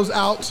 This goes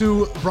out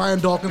to Brian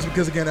Dawkins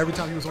because, again, every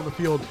time he was on the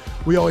field,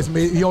 he always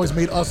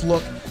made us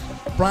look.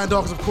 Brian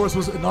Dawkins, of course,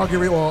 was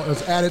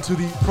added to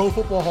the Pro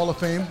Football Hall of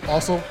Fame.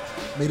 Also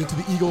made it to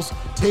the Eagles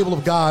Table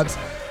of Gods.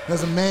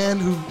 There's a man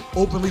who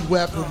openly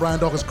wept when Brian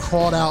Dawkins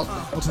crawled out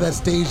onto that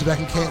stage back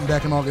in Canton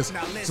back in August. So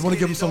I want to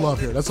give him some love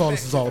here. That's all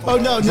this is all about.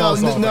 Oh no, That's all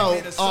it's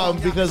all about.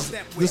 no! Because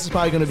this is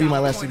probably going to be my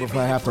last thing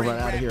before I have to run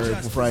out of here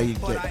before I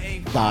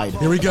get died.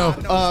 Here we go.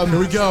 Here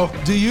we go.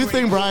 Do you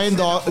think Brian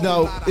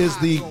is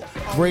the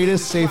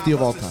greatest safety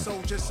of all time?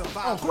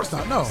 Oh, of course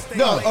not. No.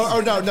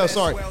 No.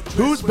 Sorry.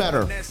 Who's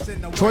better,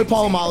 Troy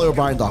Polamalu or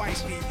Brian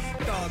Dawkins?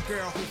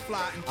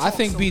 I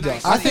think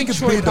B-Dog. I think it's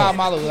Troy B-Dog.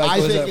 Polamalu. I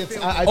think it's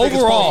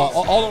overall,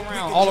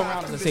 all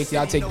around as a safety,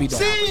 I'd take B-Dog.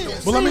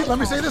 Well, let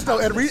me say this though.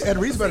 Ed Reed's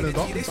better than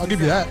Dawkins. I'll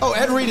give you that. Oh,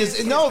 Ed Reed is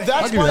that's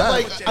I'll give you why. that.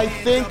 Like I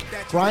think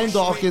Brian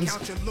Dawkins,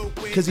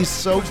 because he's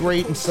so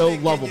great and so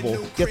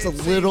lovable, gets a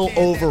little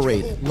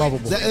overrated.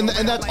 Lovable. And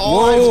that's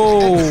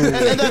all.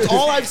 And that's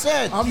all I've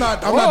said. I'm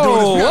not doing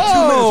this. We got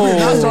 2 minutes. We're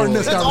not starting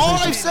this That's conversation.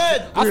 all I've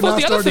said. I We're thought not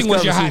the other starting thing this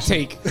was your hot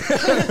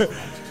conversation.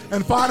 take.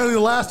 And finally, the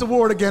last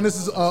award, again, this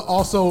is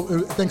also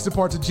thanks in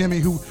part to Jimmy,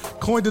 who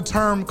coined a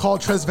term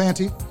called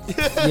Tresvanti.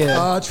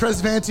 Yeah.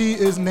 Tresvanti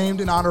is named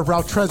in honor of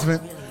Ralph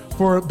Tresvant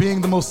for being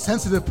the most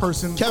sensitive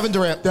person Kevin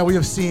Durant. that we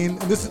have seen.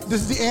 And this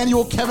is the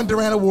annual Kevin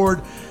Durant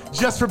Award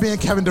just for being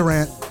Kevin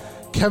Durant.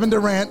 Kevin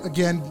Durant,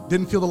 again,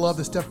 didn't feel the love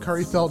that Steph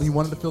Curry felt. He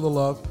wanted to feel the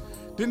love.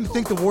 Didn't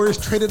think the Warriors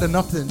traded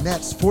enough to the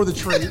Nets for the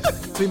trade.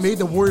 So he made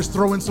the Warriors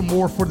throw in some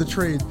more for the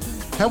trade.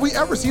 Have we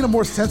ever seen a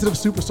more sensitive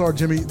superstar,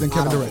 Jimmy, than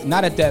Kevin Durant?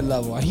 Not at that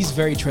level. He's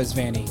very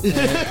Tresvanti.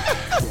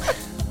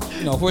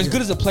 For as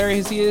good as a player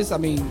as he is, I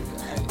mean,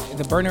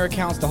 the burner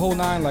accounts, the whole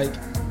nine, like...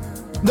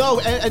 No,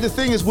 and the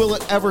thing is, will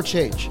it ever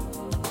change?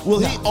 Will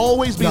he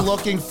always be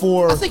looking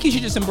for? I think he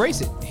should just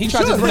embrace it. He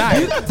tries to should. deny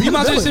Be- it. be He the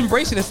might as well just villain.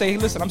 embrace it and say, hey,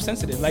 listen, I'm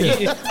sensitive. Like,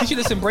 he should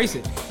just embrace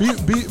it. Be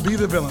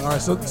the villain. All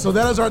right, so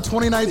that is our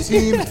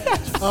 2019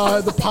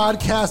 the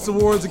Podcast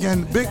Awards.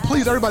 Again,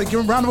 please, everybody, give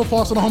him a round of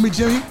applause to the homie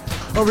Jimmy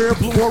over here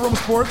at War Room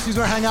Sports. He's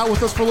going to hang out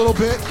with us for a little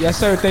bit. Yes,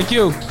 sir. Thank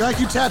you. Thank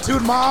you,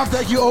 Tattooed Mom.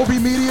 Thank you, OB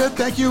Media.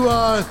 Thank you,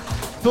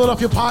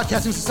 Philadelphia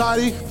Podcasting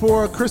Society.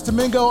 For Chris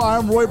Domingo,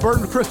 I'm Roy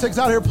Burton. Chris takes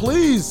out here,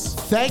 please.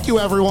 Thank you,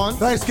 everyone.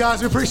 Thanks,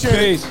 guys. We appreciate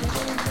Peace.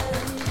 it.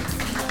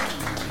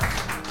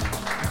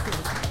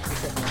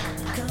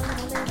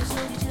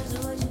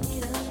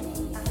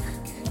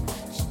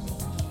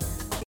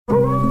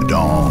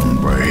 Dawn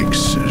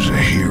breaks as a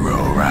hero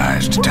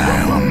rides to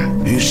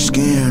town. His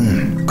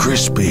skin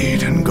crispy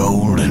and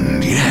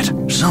golden, yet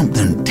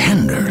something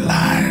tender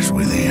lies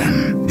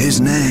within. His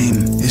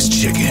name is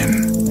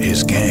Chicken.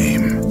 His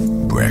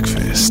game,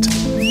 breakfast.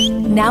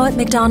 Now at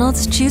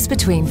McDonald's, choose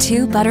between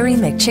 2 buttery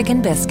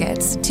McChicken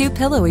biscuits, 2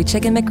 pillowy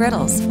chicken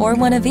McGriddles, or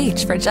 1 of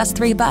each for just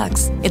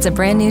 $3. It's a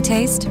brand new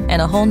taste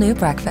and a whole new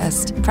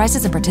breakfast.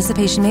 Prices and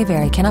participation may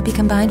vary. Cannot be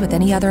combined with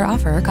any other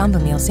offer or combo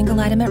meal. Single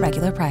item at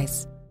regular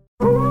price.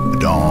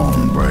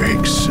 Dawn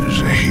breaks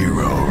as a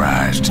hero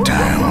rides to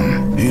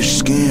town. His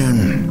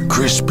skin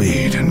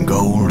crispy and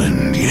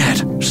golden,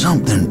 yet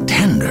something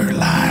tender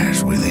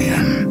lies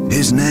within.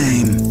 His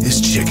name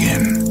is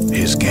Chicken.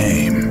 His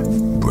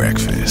game,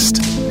 breakfast.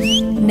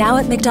 Now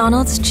at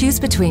McDonald's, choose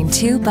between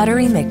 2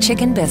 buttery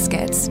McChicken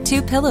biscuits,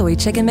 2 pillowy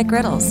chicken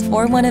McGriddles,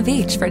 or 1 of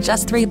each for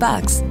just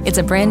 $3. It's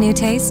a brand new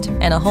taste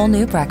and a whole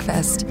new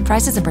breakfast.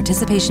 Prices and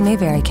participation may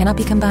vary. Cannot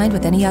be combined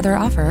with any other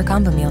offer or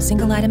combo meal.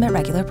 Single item at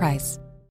regular price.